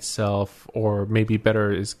align itself, or maybe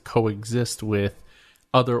better is coexist with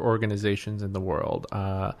other organizations in the world.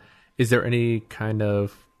 Is there any kind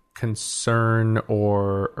of concern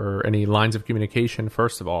or any lines of communication,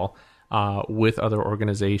 first of all, with other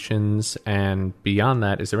organizations? And beyond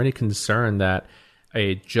that, is there any concern that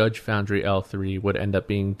a Judge Foundry L3 would end up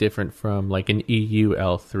being different from like an EU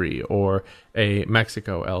L3 or a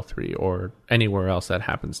Mexico L3 or anywhere else that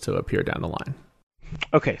happens to appear down the line?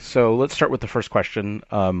 Okay, so let's start with the first question.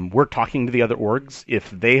 We're talking to the other orgs. If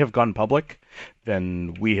they have gone public,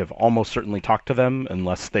 then we have almost certainly talked to them,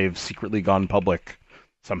 unless they've secretly gone public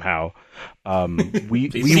somehow.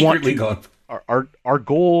 We want our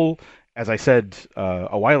goal, as I said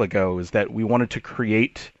a while ago, is that we wanted to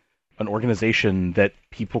create an organization that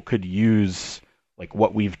people could use, like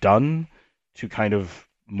what we've done, to kind of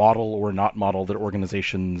model or not model their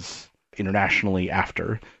organizations internationally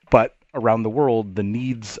after. But around the world, the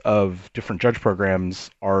needs of different judge programs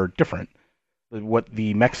are different. What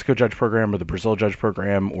the Mexico judge program or the Brazil judge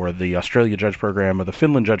program or the Australia judge program or the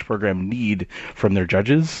Finland judge program need from their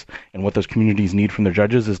judges, and what those communities need from their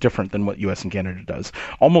judges, is different than what US and Canada does.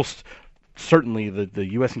 Almost certainly the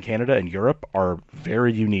US and Canada and Europe are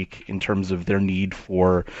very unique in terms of their need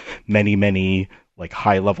for many like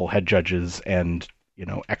high-level head judges and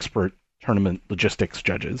expert tournament logistics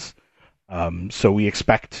judges. So we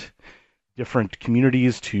expect different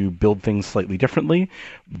communities to build things slightly differently,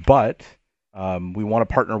 but we want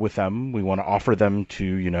to partner with them. We want to offer them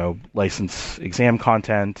to, license exam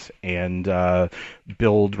content and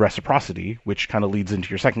build reciprocity, which kind of leads into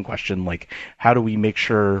your second question, like how do we make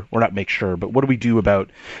sure, or not make sure, but what do we do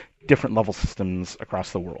about different level systems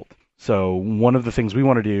across the world? So one of the things we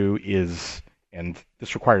want to do is, and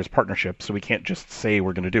this requires partnership, so we can't just say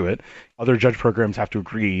we're going to do it. Other judge programs have to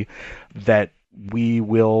agree that we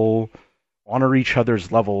will honor each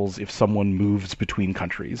other's levels if someone moves between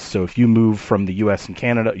countries. So if you move from the US or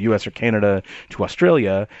Canada to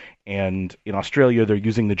Australia, and in Australia they're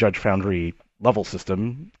using the Judge Foundry level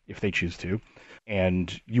system, if they choose to,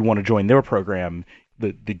 and you want to join their program,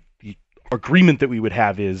 the agreement that we would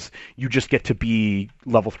have is you just get to be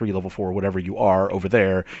level 3, level 4, whatever you are over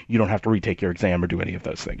there. You don't have to retake your exam or do any of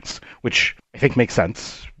those things, which I think makes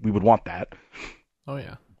sense. We would want that. Oh,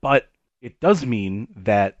 yeah. But it does mean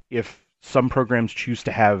that if some programs choose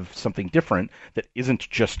to have something different that isn't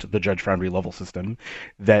just the Judge Foundry level system,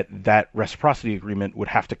 that reciprocity agreement would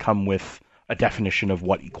have to come with a definition of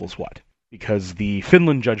what equals what. Because the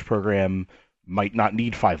Finland judge program might not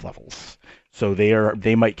need 5 levels. So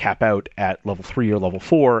they might cap out at level 3 or level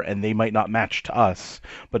 4, and they might not match to us.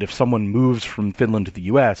 But if someone moves from Finland to the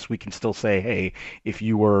US, we can still say, hey, if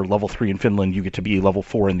you were level 3 in Finland, you get to be level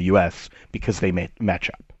 4 in the US because they match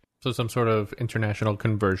up. So some sort of international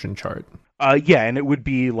conversion chart. Yeah, and it would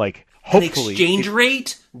be like, hopefully, an exchange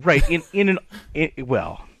rate, right?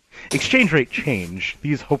 Well, exchange rate changed.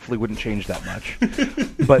 These hopefully wouldn't change that much.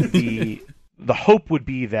 But the hope would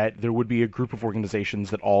be that there would be a group of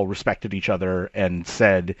organizations that all respected each other and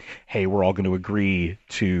said, hey, we're all going to agree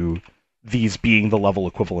to these being the level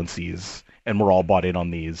equivalencies, and we're all bought in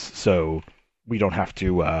on these, so we don't have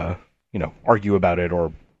to argue about it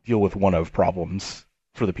or deal with one-of problems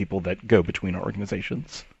for the people that go between our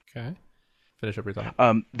organizations. Okay. Finish up your thought.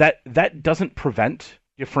 That doesn't prevent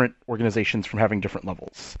different organizations from having different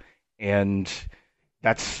levels. And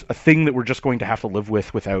that's a thing that we're just going to have to live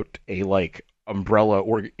with without a umbrella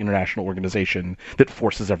or international organization that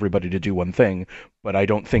forces everybody to do one thing. But I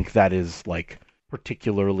don't think that is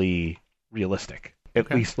particularly realistic.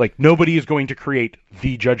 At least nobody is going to create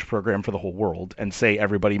the judge program for the whole world and say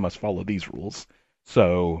everybody must follow these rules.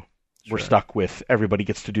 So we're stuck with everybody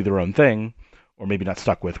gets to do their own thing, or maybe not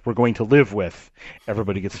stuck with. We're going to live with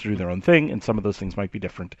everybody gets to do their own thing, and some of those things might be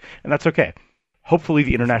different. And that's okay. Hopefully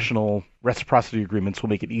the international reciprocity agreements will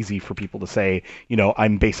make it easy for people to say,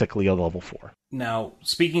 I'm basically a level 4. Now,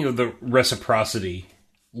 speaking of the reciprocity,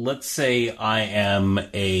 let's say I am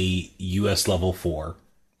a U.S. level 4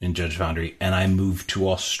 in Judge Foundry, and I move to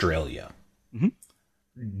Australia. Mm-hmm.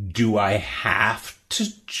 Do I have to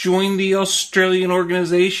join the Australian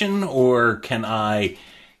organization, or can I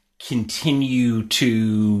continue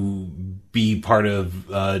to be part of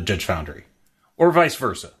Judge Foundry? Or vice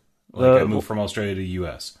versa? I move from Australia to the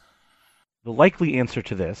U.S. The likely answer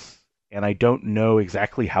to this, and I don't know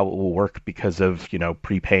exactly how it will work because of,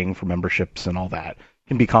 prepaying for memberships and all that,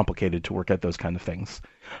 can be complicated to work out those kind of things,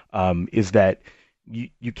 is that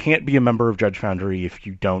you can't be a member of Judge Foundry if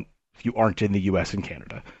you aren't in the U.S. and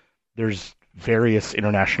Canada. There's various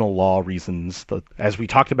international law reasons. As we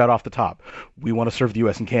talked about off the top, we want to serve the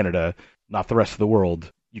U.S. and Canada, not the rest of the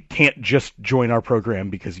world. You can't just join our program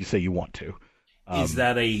because you say you want to.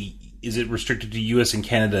 Is it restricted to U.S. and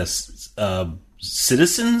Canada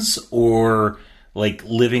citizens, or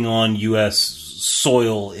living on U.S.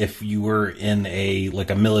 soil if you were in a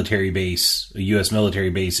military base, a U.S. military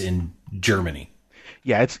base in Germany?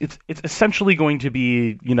 Yeah, it's essentially going to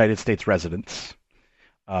be United States residents.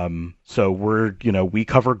 So we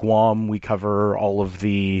cover Guam, we cover all of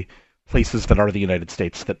the places that are the United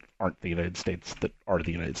States that aren't the United States that are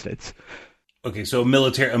the United States. Okay, so a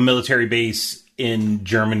military base in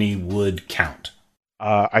Germany would count.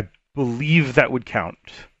 I believe that would count.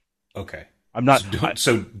 Okay, I'm not.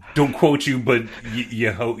 So don't quote you, but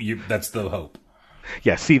you hope that's the hope.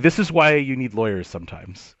 Yeah. See, this is why you need lawyers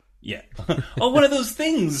sometimes. Yeah. One of those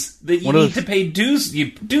things that you need to pay dues.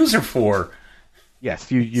 Dues are for.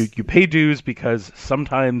 Yes, you pay dues because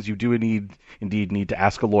sometimes you do indeed need to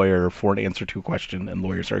ask a lawyer for an answer to a question, and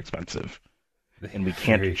lawyers are expensive. And we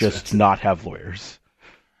can't just not have lawyers.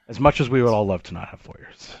 As much as we would all love to not have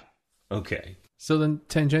lawyers. Okay. So then,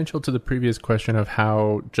 tangential to the previous question of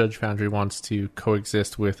how Judge Foundry wants to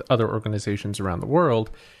coexist with other organizations around the world,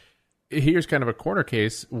 here's kind of a corner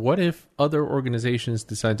case. What if other organizations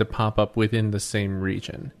decide to pop up within the same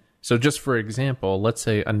region? So just for example, let's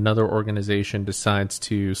say another organization decides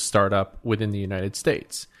to start up within the United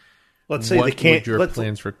States. Let's say let's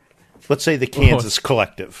say the Kansas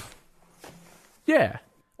Collective. Yeah.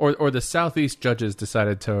 Or the Southeast judges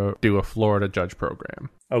decided to do a Florida judge program.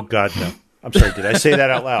 Oh, God, no. I'm sorry, did I say that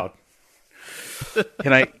out loud?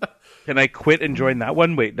 Can I quit and join that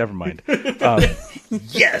one? Wait, never mind.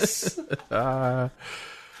 Yes! I'm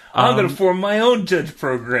going to form my own judge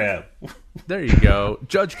program. There you go.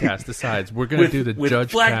 Judgecast decides we're going to do the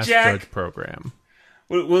Judgecast judge program.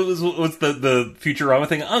 What's the Futurama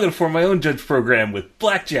thing? I'm going to form my own judge program with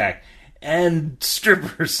blackjack and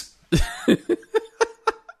strippers.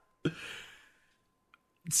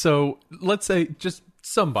 So let's say just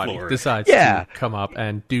somebody decides to come up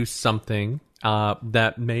and do something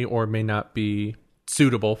that may or may not be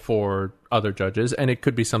suitable for other judges, and it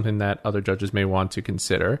could be something that other judges may want to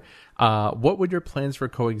consider. What would your plans for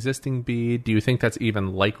coexisting be? Do you think that's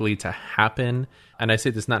even likely to happen? And I say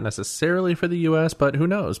this not necessarily for the U.S., but who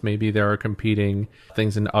knows? Maybe there are competing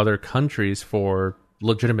things in other countries for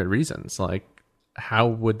legitimate reasons. How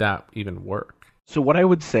would that even work? So what I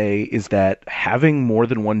would say is that having more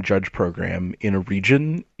than one judge program in a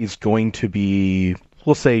region is going to be,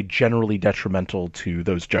 we'll say, generally detrimental to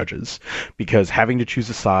those judges, because having to choose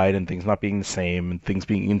a side and things not being the same and things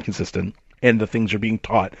being inconsistent and the things are being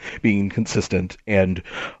taught being inconsistent and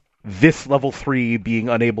this level 3 being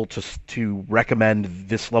unable to recommend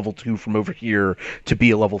this level 2 from over here to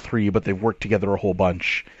be a level 3, but they've worked together a whole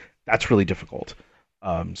bunch, that's really difficult.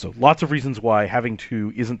 So lots of reasons why having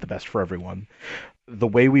two isn't the best for everyone. The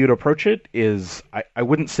way we would approach it is, I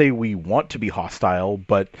wouldn't say we want to be hostile,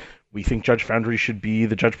 but We think Judge Foundry should be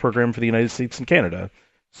the judge program for the United States and Canada.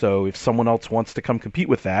 So if someone else wants to come compete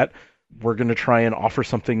with that, we're going to try and offer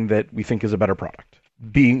something that we think is a better product,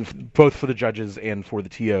 being both for the judges and for the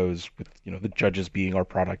TOs, with the judges being our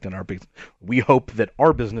product and our big. We hope that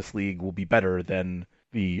our business league will be better than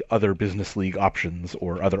the other business league options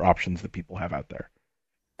or other options that people have out there.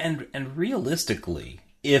 And realistically,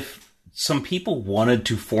 if some people wanted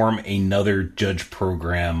to form another judge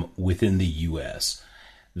program within the U.S.,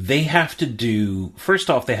 they have to do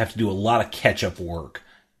a lot of catch-up work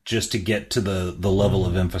just to get to the level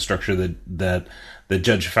of infrastructure that the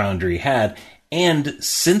Judge Foundry had. And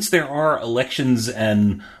since there are elections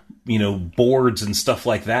and, boards and stuff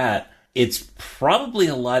like that, it's probably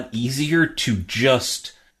a lot easier to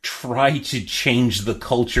just try to change the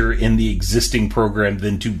culture in the existing program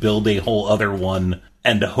than to build a whole other one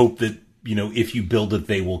and to hope that, if you build it,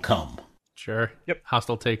 they will come. Sure. Yep.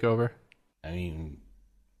 Hostile takeover. I mean,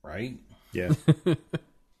 right? Yeah.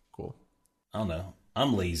 Cool. I don't know.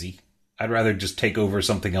 I'm lazy. I'd rather just take over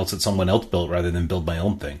something else that someone else built rather than build my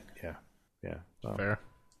own thing. Yeah. Yeah. Fair.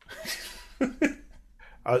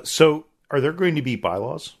 So are there going to be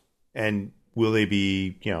bylaws, and will they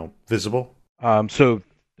be, visible? So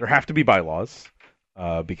there have to be bylaws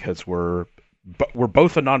because we're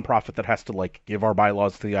both a nonprofit that has to give our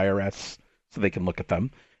bylaws to the IRS so they can look at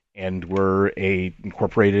them, and we're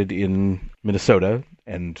incorporated in Minnesota,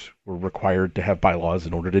 and we're required to have bylaws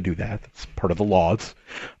in order to do that. That's part of the laws.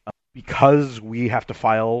 Because we have to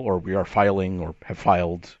file, or we are filing, or have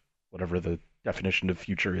filed, whatever the definition of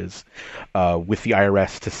future is, with the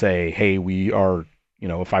IRS to say, hey, we are, a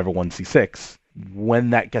 501c6. When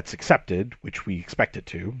that gets accepted, which we expect it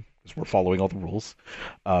to, because we're following all the rules,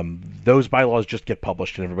 those bylaws just get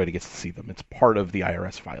published and everybody gets to see them. It's part of the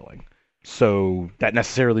IRS filing. So that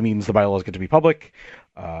necessarily means the bylaws get to be public.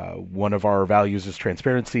 One of our values is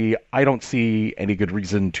transparency. I don't see any good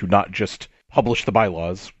reason to not just publish the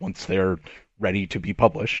bylaws once they're ready to be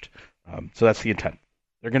published. So that's the intent.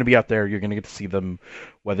 They're going to be out there. You're going to get to see them,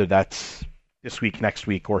 whether that's this week, next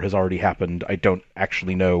week, or has already happened. I don't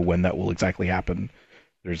actually know when that will exactly happen.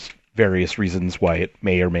 There's various reasons why it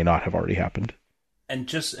may or may not have already happened. And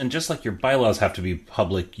just like your bylaws have to be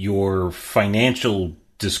public, your financial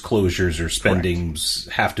disclosures or spendings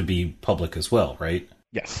have to be public as well, right?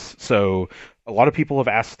 Yes. So a lot of people have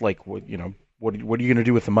asked, what are you going to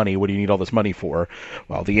do with the money? What do you need all this money for?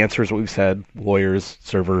 Well, the answer is what we've said: lawyers,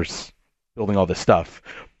 servers, building all this stuff.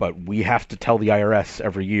 But we have to tell the IRS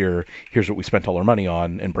every year, here's what we spent all our money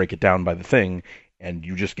on, and break it down by the thing. And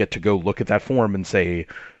you just get to go look at that form and say,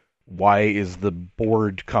 why is the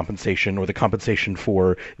board compensation or the compensation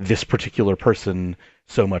for this particular person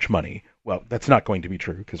so much money? Well, that's not going to be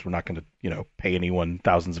true, because we're not going to, pay anyone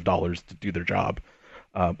thousands of dollars to do their job.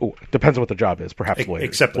 Depends on what the job is. Perhaps lawyers.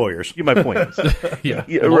 Except lawyers. My point is. Yeah.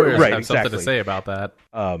 Lawyers right, have exactly. Something to say about that.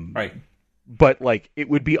 Right. But it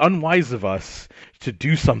would be unwise of us to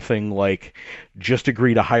do something like just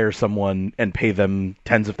agree to hire someone and pay them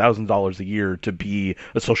tens of thousands of dollars a year to be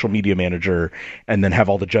a social media manager, and then have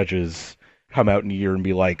all the judges come out in a year and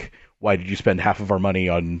be like, why did you spend half of our money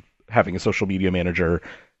on having a social media manager?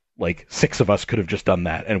 6 of us could have just done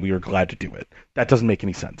that, and we were glad to do it. That doesn't make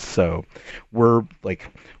any sense. So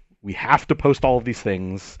we have to post all of these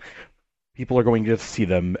things. People are going to get to see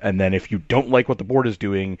them, and then if you don't like what the board is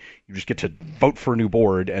doing, you just get to vote for a new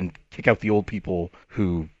board and kick out the old people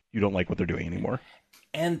who you don't like what they're doing anymore.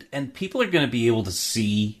 And people are going to be able to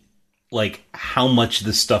see how much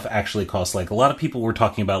this stuff actually costs. A lot of people were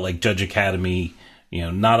talking about Judge Academy,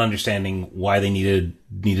 not understanding why they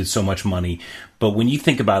needed so much money. But when you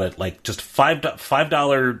think about it, just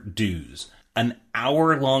 $5 dues, an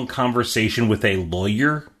hour-long conversation with a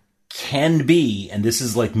lawyer can be, and this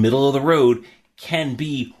is middle of the road, can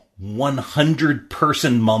be 100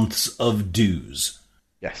 person months of dues.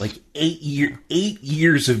 Yes. 8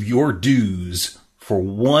 years of your dues for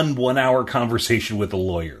one hour conversation with a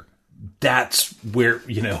lawyer. That's where,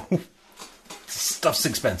 stuff's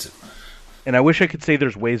expensive. And I wish I could say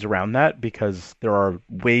there's ways around that, because there are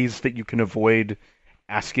ways that you can avoid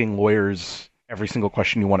asking lawyers every single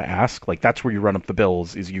question you want to ask. That's where you run up the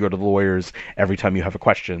bills, is you go to the lawyers every time you have a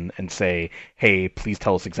question and say, hey, please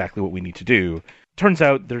tell us exactly what we need to do. Turns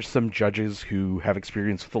out there's some judges who have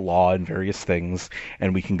experience with the law and various things,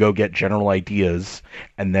 and we can go get general ideas,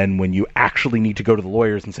 and then when you actually need to go to the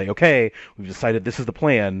lawyers and say, okay, we've decided this is the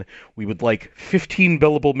plan, we would like 15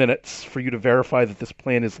 billable minutes for you to verify that this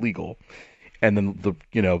plan is legal. And then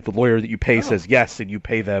the lawyer that you pay says yes, and you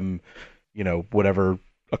pay them, whatever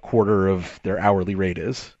a quarter of their hourly rate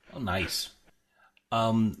is. Oh, nice.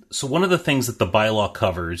 So one of the things that the bylaw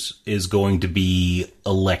covers is going to be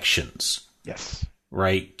elections. Yes.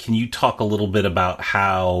 Right? Can you talk a little bit about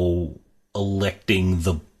how electing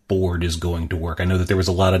the board is going to work? I know that there was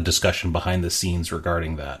a lot of discussion behind the scenes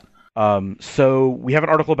regarding that. So we have an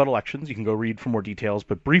article about elections. You can go read for more details.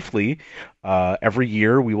 But briefly, every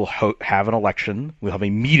year we will have an election. We'll have a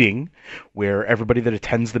meeting where everybody that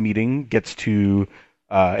attends the meeting gets to,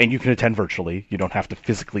 and you can attend virtually. You don't have to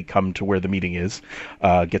physically come to where the meeting is.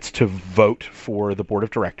 Gets to vote for the board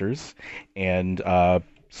of directors. And, a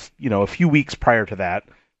few weeks prior to that,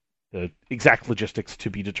 the exact logistics to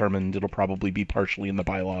be determined. It'll probably be partially in the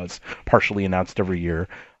bylaws, partially announced every year.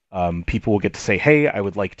 People will get to say, hey, I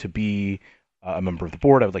would like to be a member of the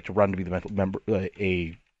board. I would like to run to be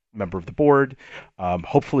a member of the board.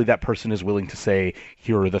 Hopefully that person is willing to say,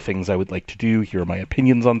 here are the things I would like to do. Here are my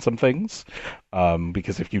opinions on some things.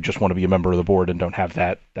 Because if you just want to be a member of the board and don't have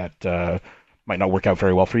that might not work out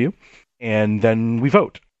very well for you. And then we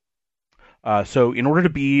vote. So in order to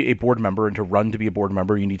be a board member and to run to be a board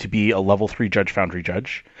member, you need to be a level 3 Judge Foundry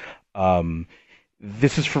judge.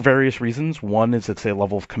 This is for various reasons. One is it's a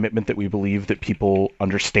level of commitment that we believe that people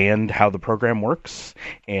understand how the program works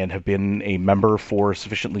and have been a member for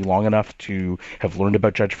sufficiently long enough to have learned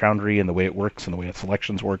about Judge Foundry and the way it works and the way its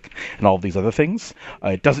elections work and all of these other things.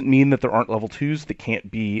 It doesn't mean that there aren't level 2s that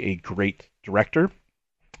can't be a great director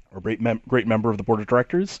or great member of the board of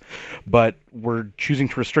directors, but we're choosing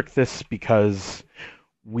to restrict this because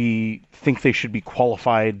we think they should be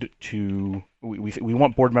qualified to. We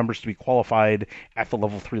want board members to be qualified at the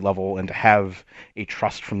level 3 level and to have a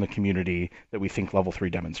trust from the community that we think level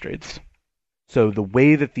 3 demonstrates. So the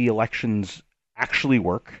way that the elections actually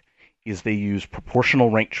work is they use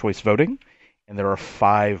proportional ranked choice voting, and there are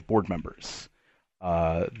 5 board members.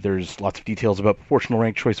 There's lots of details about proportional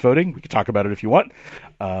ranked choice voting. We can talk about it if you want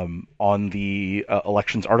on the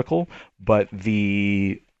elections article, but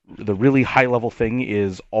the really high level thing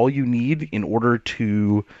is all you need in order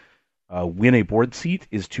to win a board seat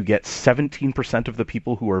is to get 17% of the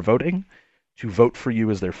people who are voting to vote for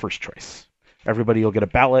you as their first choice. Everybody will get a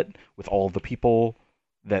ballot with all of the people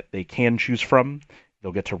that they can choose from.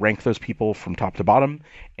 They'll get to rank those people from top to bottom,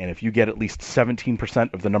 and if you get at least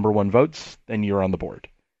 17% of the number 1 votes, then you're on the board.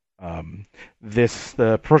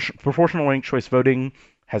 The proportional ranked choice voting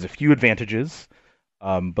has a few advantages,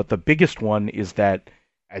 but the biggest one is that,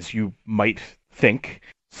 as you might think,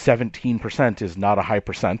 17% is not a high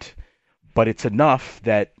percent, but it's enough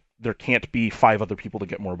that there can't be 5 other people to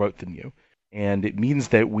get more vote than you. And it means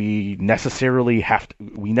that we necessarily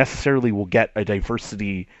will get a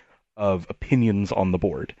diversity of opinions on the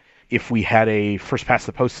board. If we had a first past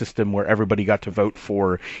the post system where everybody got to vote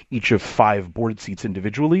for each of 5 board seats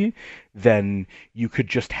individually, then you could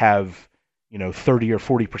just have 30 or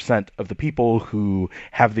 40% of the people who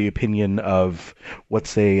have the opinion of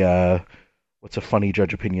what's a funny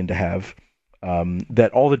judge opinion to have,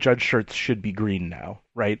 that all the judge shirts should be green now,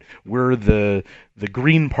 right? We're the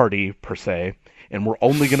green party per se, and we're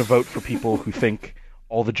only going to vote for people who think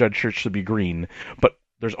all the judge shirts should be green, but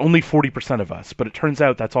there's only 40% of us, but it turns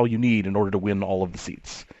out that's all you need in order to win all of the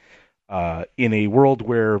seats. In a world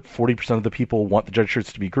where 40% of the people want the judge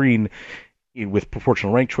shirts to be green, with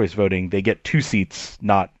proportional ranked choice voting, they get 2 seats,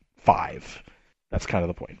 not 5. That's kind of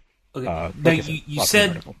the point. Okay. Now,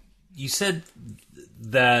 you said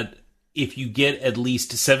that if you get at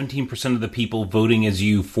least 17% of the people voting as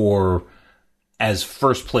you as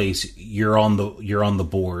first place, you're on the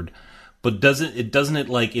board. But doesn't it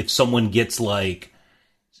like if someone gets like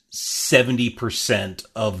 70%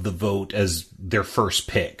 of the vote as their first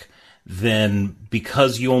pick, then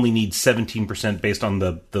because you only need 17% based on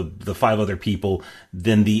the 5 other people,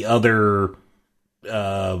 then the other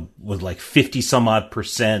with like 50 some odd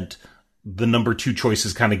percent, the number 2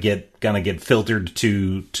 choices kind of get filtered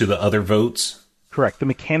to the other votes? Correct. The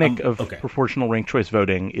mechanic of proportional ranked choice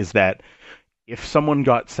voting is that if someone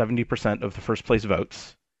got 70% of the first place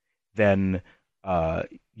votes, then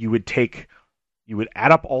you would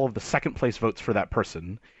add up all of the second place votes for that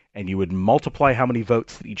person, and you would multiply how many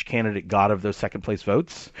votes that each candidate got of those second place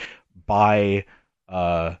votes by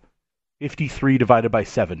 53 divided by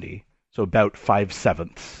 70, so about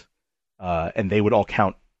 5/7, and they would all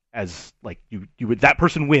count as like you would. That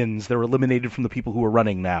person wins. They're eliminated from the people who are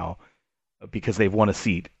running now because they've won a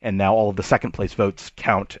seat, and now all of the second place votes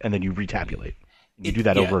count, and then you retabulate. You do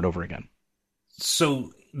that over and over again.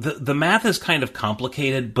 So the math is kind of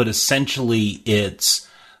complicated, but essentially it's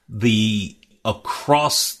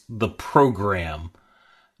across the program,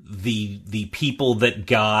 the people that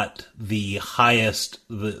got the highest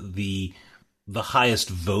the highest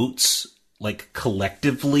votes like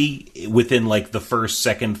collectively within like the first,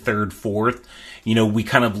 second, third, fourth, we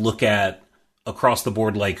kind of look at across the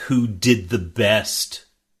board, like who did the best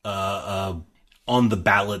on the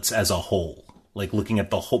ballots as a whole, like looking at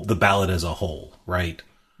the ballot as a whole, right?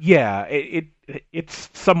 Yeah, it's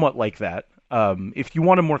somewhat like that. If you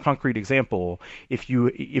want a more concrete example,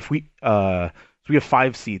 so we have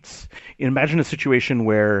 5 seats. Imagine a situation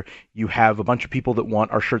where you have a bunch of people that want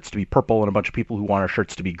our shirts to be purple and a bunch of people who want our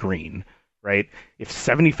shirts to be green, right? If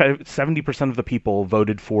 70% of the people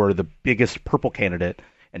voted for the biggest purple candidate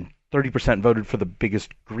and 30% voted for the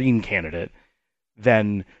biggest green candidate,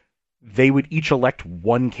 then they would each elect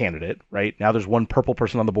one candidate, right? Now there's one purple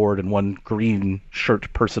person on the board and one green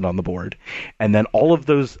shirt person on the board. And then all of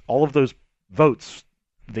those votes,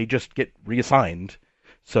 they just get reassigned.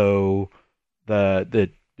 So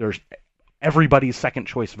there's everybody's second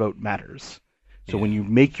choice vote matters. So when you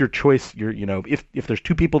make your choice, if there's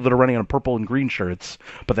 2 people that are running on purple and green shirts,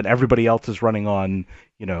 but then everybody else is running on,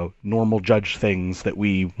 normal judge things that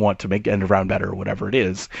we want to make end around better or whatever it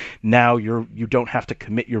is, now you don't have to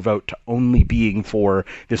commit your vote to only being for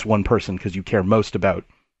this one person because you care most about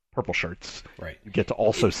purple shirts. Right. You get to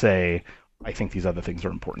also say, I think these other things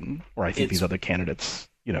are important, or I think these other candidates,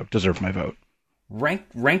 deserve my vote.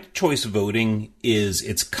 Ranked choice voting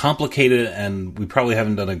it's complicated, and we probably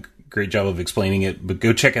haven't done a great job of explaining it, but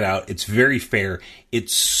go check it out. It's very fair.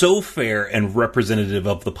 It's so fair and representative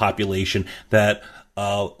of the population that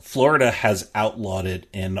Florida has outlawed it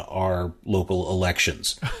in our local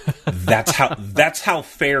elections. That's how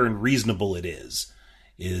fair and reasonable it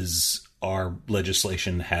is our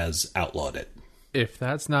legislation has outlawed it. If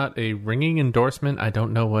that's not a ringing endorsement, I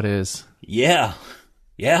don't know what is. Yeah.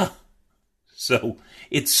 So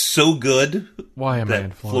it's so good. Why am I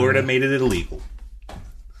in Florida made it illegal?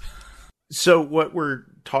 So what we're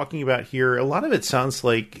talking about here, a lot of it sounds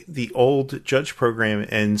like the old Judge program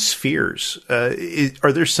and Spheres.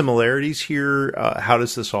 Are there similarities here? How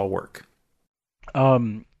does this all work?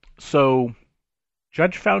 So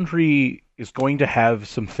Judge Foundry is going to have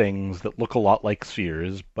some things that look a lot like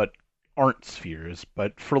Spheres, but aren't Spheres.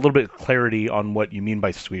 But for a little bit of clarity on what you mean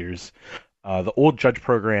by Spheres, the old Judge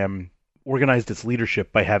program organized its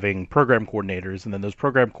leadership by having program coordinators, and then those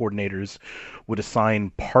program coordinators would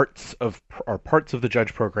assign parts of the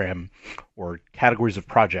Judge program or categories of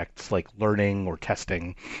projects like learning or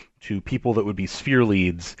testing to people that would be sphere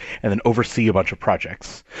leads and then oversee a bunch of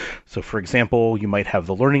projects. So for example, you might have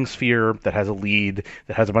the learning sphere that has a lead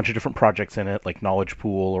that has a bunch of different projects in it, like Knowledge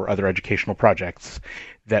Pool or other educational projects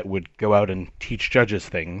that would go out and teach judges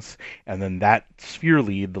things. And then that sphere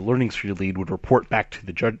lead, the learning sphere lead, would report back to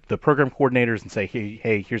the program coordinators and say,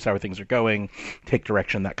 hey, here's how things are going, take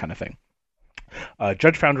direction, that kind of thing.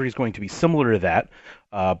 Judge Foundry is going to be similar to that,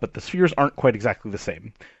 but the spheres aren't quite exactly the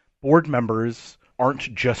same. Board members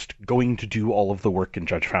aren't just going to do all of the work in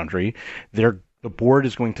Judge Foundry. The board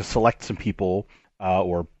is going to select some people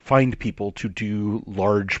or find people to do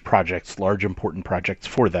large important projects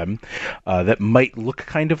for them that might look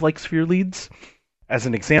kind of like sphere leads. As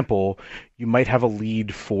an example, you might have a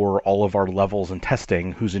lead for all of our levels and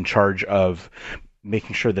testing who's in charge of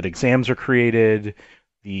making sure that exams are created,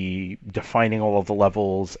 defining all of the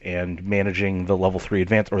levels, and managing the level 3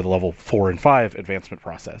 advance or the level 4 and 5 advancement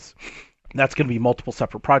process. That's going to be multiple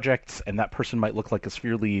separate projects, and that person might look like a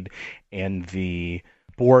sphere lead, and the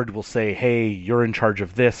board will say, hey, you're in charge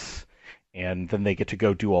of this, and then they get to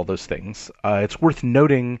go do all those things. It's worth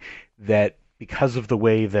noting that because of the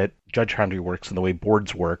way that Judge Foundry works and the way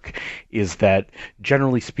boards work, is that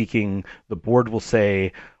generally speaking, the board will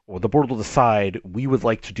say, or the board will decide, we would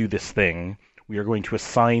like to do this thing. We are going to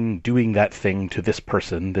assign doing that thing to this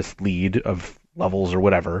person, this lead of levels or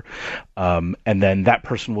whatever, and then that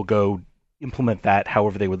person will go implement that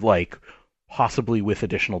however they would like, possibly with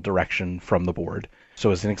additional direction from the board. So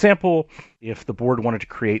as an example, if the board wanted to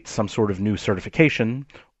create some sort of new certification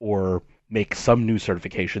or make some new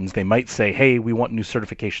certifications, they might say, hey, we want new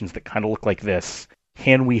certifications that kind of look like this.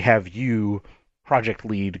 Can we have you, project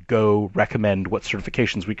lead, go recommend what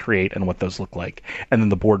certifications we create and what those look like? And then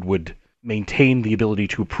the board would maintain the ability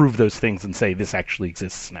to approve those things and say, this actually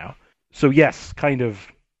exists now. So yes, kind of,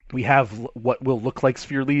 we have what will look like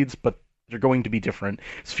sphere leads, but they're going to be different.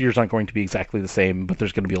 Spheres aren't going to be exactly the same, but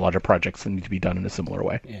there's going to be a lot of projects that need to be done in a similar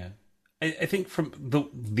way. Yeah. I think from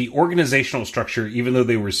the organizational structure, even though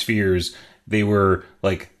they were spheres, they were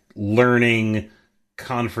like learning,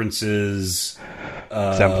 conferences,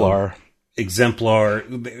 exemplar.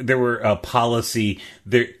 There were policy.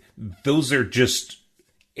 Those are just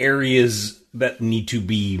areas that need to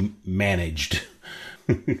be managed.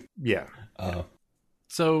 Yeah.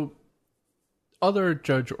 So other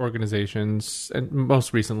judge organizations, and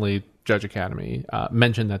most recently Judge Academy,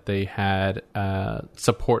 mentioned that they had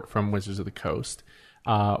support from Wizards of the Coast.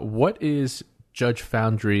 What is Judge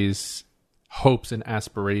Foundry's hopes and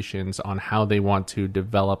aspirations on how they want to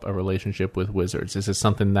develop a relationship with Wizards? Is this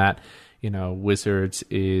something that, Wizards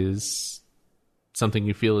is something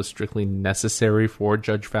you feel is strictly necessary for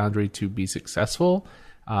Judge Foundry to be successful?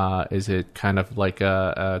 Is it kind of like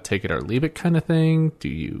a take it or leave it kind of thing? Do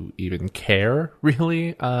you even care,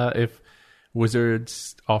 really, if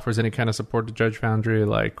Wizards offers any kind of support to Judge Foundry?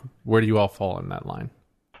 Like, where do you all fall in that line?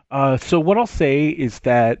 So what I'll say is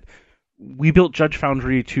that we built Judge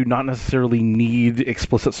Foundry to not necessarily need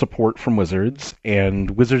explicit support from Wizards,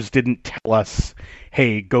 and Wizards didn't tell us,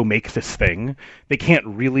 hey, go make this thing. They can't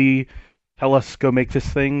really tell us go make this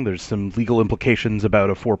thing. There's some legal implications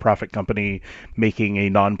about a for-profit company making a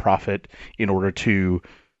non-profit in order to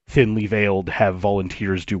thinly veiled have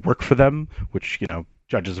volunteers do work for them, which,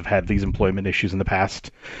 judges have had these employment issues in the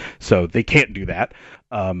past, so they can't do that.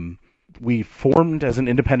 We formed as an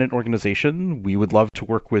independent organization. We would love to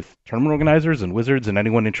work with tournament organizers and Wizards and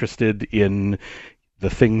anyone interested in the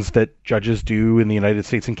things that judges do in the United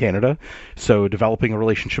States and Canada. So developing a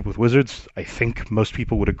relationship with Wizards, I think most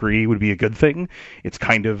people would agree, would be a good thing. It's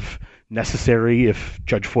kind of necessary if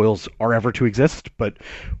judge foils are ever to exist, but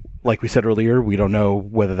like we said earlier, we don't know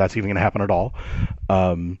whether that's even going to happen at all.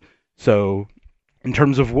 So in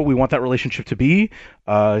terms of what we want that relationship to be,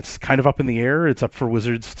 it's kind of up in the air. It's up for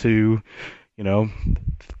Wizards to,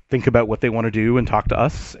 think about what they want to do and talk to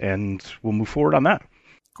us, and we'll move forward on that.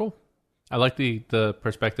 Cool. I like the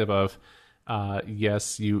perspective of,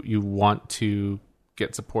 yes, you want to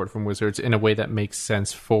get support from Wizards in a way that makes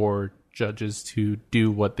sense for judges to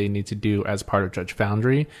do what they need to do as part of Judge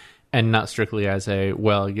Foundry, and not strictly as a,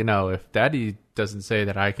 well, if Daddy doesn't say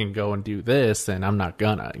that I can go and do this, then I'm not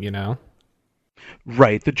gonna,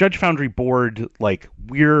 Right. The Judge Foundry board,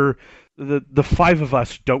 we're the five of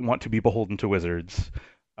us don't want to be beholden to Wizards,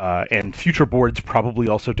 and future boards probably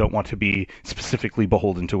also don't want to be specifically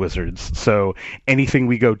beholden to Wizards. So anything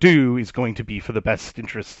we go do is going to be for the best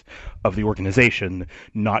interest of the organization,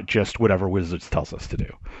 not just whatever Wizards tells us to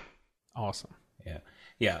do. Awesome.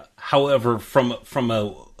 Yeah. However, from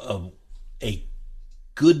a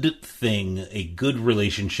good thing, a good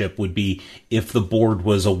relationship would be if the board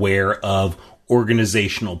was aware of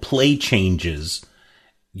organizational play changes,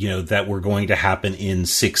 that were going to happen in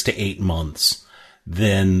 6 to 8 months.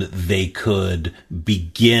 Then they could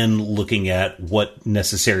begin looking at what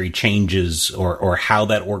necessary changes or how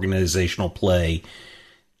that organizational play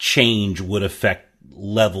change would affect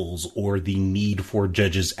levels or the need for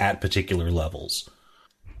judges at particular levels.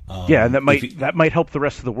 And that might help the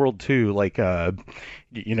rest of the world too.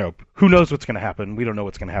 Who knows what's going to happen? We don't know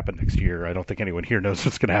what's going to happen next year. I don't think anyone here knows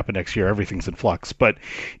what's going to happen next year. Everything's in flux. But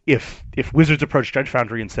if Wizards approached Judge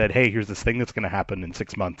Foundry and said, "Hey, here's this thing that's going to happen in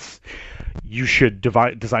 6 months. You should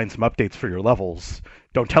design some updates for your levels.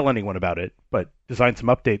 Don't tell anyone about it, but design some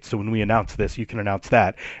updates so when we announce this, you can announce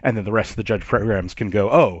that, and then the rest of the judge programs can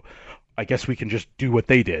go, oh, I guess we can just do what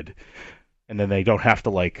they did, and then they don't have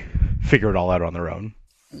to figure it all out on their own."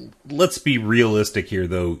 Let's be realistic here,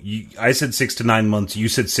 though. I said 6 to 9 months. You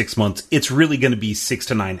said 6 months. It's really going to be 6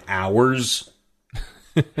 to 9 hours.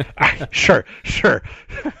 Sure.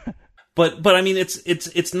 But I mean,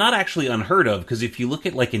 it's not actually unheard of, because if you look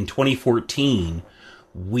at in 2014,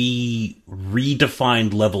 we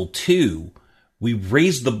redefined level 2. We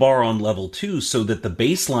raised the bar on level 2 so that the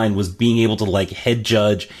baseline was being able to head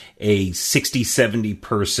judge a 60, 70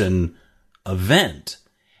 person event.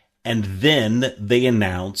 And then they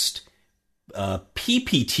announced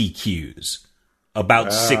PPTQs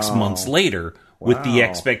about 6 months later, with the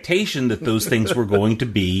expectation that those things were going to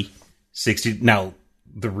be 60. Now,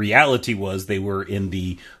 the reality was they were in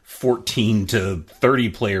the 14 to 30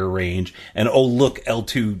 player range. And look,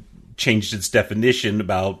 L2 changed its definition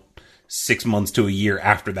about 6 months to a year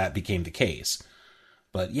after that became the case.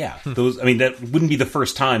 But yeah, that wouldn't be the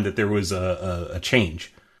first time that there was a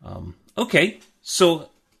change. Okay, so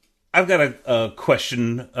I've got a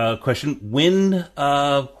question. When,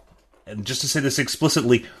 and just to say this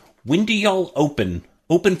explicitly, when do y'all open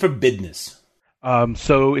for business?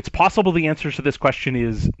 So it's possible the answer to this question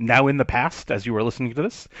is now in the past, as you are listening to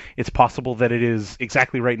this. It's possible that it is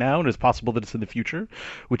exactly right now, and it's possible that it's in the future,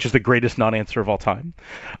 which is the greatest non-answer of all time.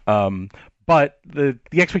 But the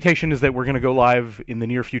expectation is that we're going to go live in the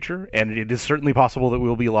near future, and it is certainly possible that we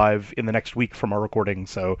will be live in the next week from our recording,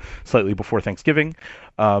 so slightly before Thanksgiving.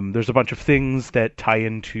 There's a bunch of things that tie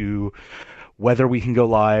into whether we can go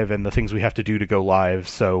live and the things we have to do to go live.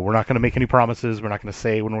 So we're not going to make any promises. We're not going to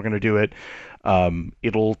say when we're going to do it.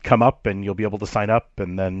 It'll come up and you'll be able to sign up,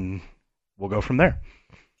 and then we'll go from there.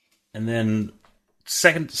 And then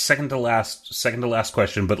second to last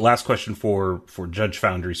question, but last question for Judge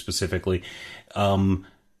Foundry specifically.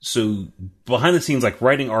 So behind the scenes, like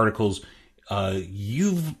writing articles,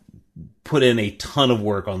 you've put in a ton of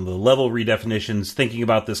work on the level redefinitions, thinking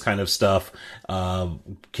about this kind of stuff,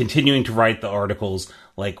 continuing to write the articles.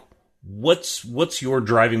 Like, what's your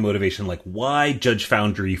driving motivation? Like, why Judge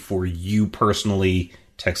Foundry for you personally,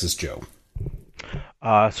 Texas Joe?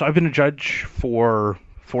 So I've been a judge for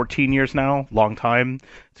 14 years now, long time.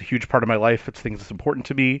 It's a huge part of my life. It's things that's important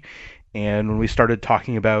to me. And when we started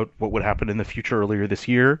talking about what would happen in the future earlier this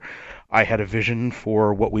year, I had a vision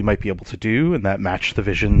for what we might be able to do, and that matched the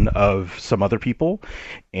vision of some other people.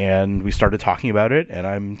 And we started talking about it, and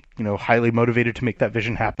I'm, highly motivated to make that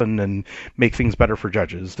vision happen and make things better for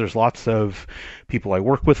judges. There's lots of people I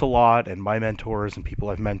work with a lot, and my mentors and people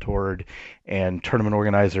I've mentored, and tournament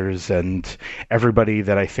organizers, and everybody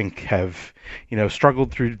that I think have,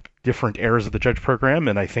 struggled through different eras of the judge program,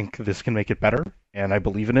 and I think this can make it better, and I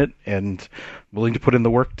believe in it, and I'm willing to put in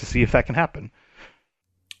the work to see if that can happen.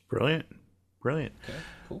 Brilliant. Okay,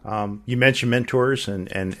 cool. You mentioned mentors,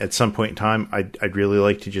 and at some point in time, I'd really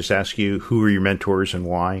like to just ask you, who are your mentors and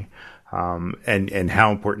why, and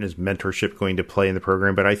how important is mentorship going to play in the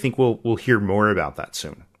program? But I think we'll hear more about that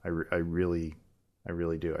soon. I really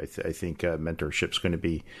do. I think mentorship is going to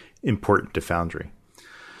be important to Foundry.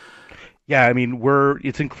 Yeah, I mean,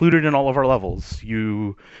 it's included in all of our levels.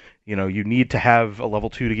 You need to have a level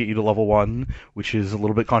 2 to get you to level 1, which is a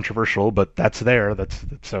little bit controversial, but that's there.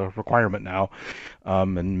 That's a requirement now.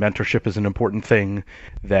 And mentorship is an important thing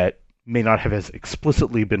that may not have as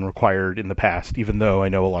explicitly been required in the past, even though I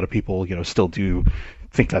know a lot of people, still do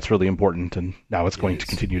think that's really important, and now it's going to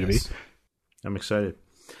continue to be. I'm excited.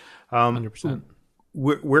 100%.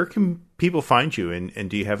 Where can people find you, and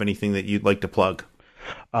do you have anything that you'd like to plug?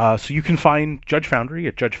 So you can find Judge Foundry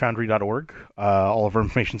at judgefoundry.org. All of our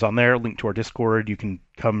information's on there. Link to our Discord. You can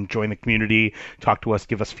come join the community, talk to us,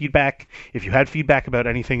 give us feedback. If you had feedback about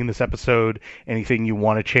anything in this episode, anything you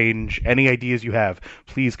want to change, any ideas you have,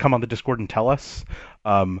 please come on the Discord and tell us.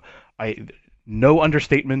 No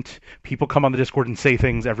understatement. People come on the Discord and say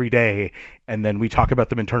things every day, and then we talk about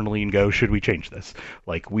them internally and go, should we change this?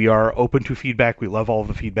 Like, we are open to feedback. We love all of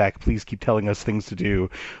the feedback. Please keep telling us things to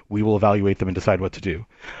do. We will evaluate them and decide what to do.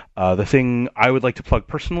 The thing I would like to plug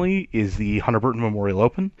personally is the Hunter Burton Memorial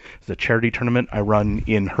Open. It's a charity tournament I run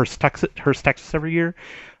in Hearst, Texas every year.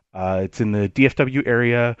 It's in the DFW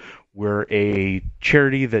area. We're a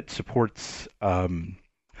charity that supports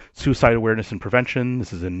suicide awareness and prevention.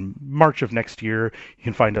 This is in March of next year. You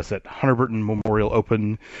can find us at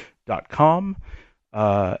hunterburtonmemorialopen.com.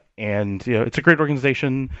 And it's a great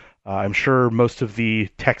organization. I'm sure most of the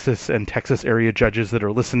Texas and Texas area judges that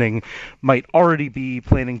are listening might already be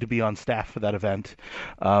planning to be on staff for that event.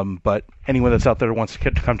 But anyone that's out there who wants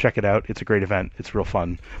to come check it out, it's a great event. It's real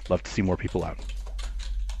fun. Love to see more people out.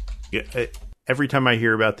 Yeah. Every time I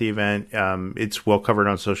hear about the event, it's well covered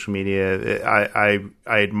on social media. I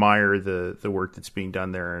admire the work that's being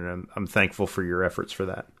done there, and I'm thankful for your efforts for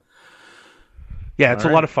that. Yeah, it's a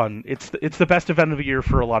lot of fun. It's the best event of the year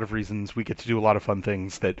for a lot of reasons. We get to do a lot of fun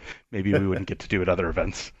things that maybe we wouldn't get to do at other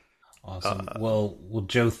events. Awesome. Well,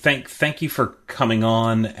 Joe, thank you for coming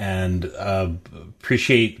on, and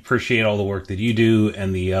appreciate all the work that you do,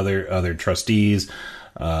 and the other trustees,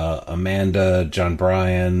 Amanda, John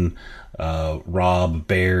Bryan, Rob,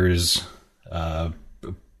 Bears.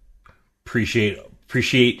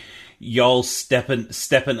 Appreciate y'all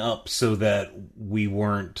stepping up so that we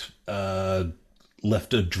weren't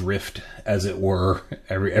left adrift, as it were.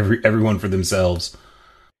 Everyone for themselves.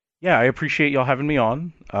 Yeah, I appreciate y'all having me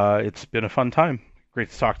on. It's been a fun time.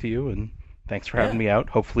 Great to talk to you, and thanks for having me out.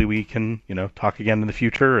 Hopefully we can, talk again in the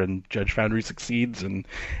future, and Judge Foundry succeeds, and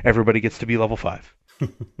everybody gets to be level 5.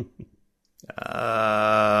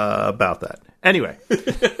 About that. Anyway.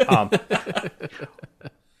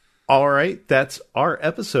 All right. That's our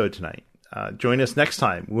episode tonight. Join us next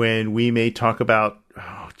time when we may talk about,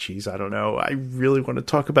 I don't know. I really want to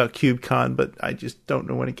talk about CubeCon, but I just don't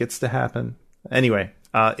know when it gets to happen. Anyway,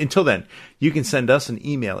 until then, you can send us an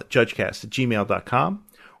email at judgecast@gmail.com,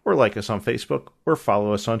 or like us on Facebook, or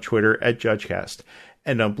follow us on Twitter at Judgecast,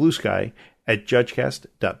 and on Blue Sky at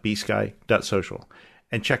judgecast.bsky.social.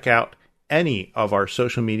 And check out any of our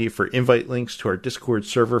social media for invite links to our Discord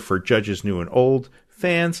server for judges new and old,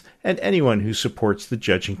 fans, and anyone who supports the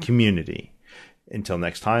judging community. Until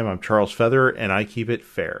next time, I'm Charles Feather, and I keep it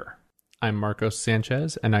fair. I'm Marcos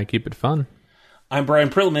Sanchez, and I keep it fun. I'm Brian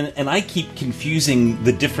Perlman, and I keep confusing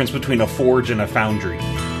the difference between a forge and a foundry.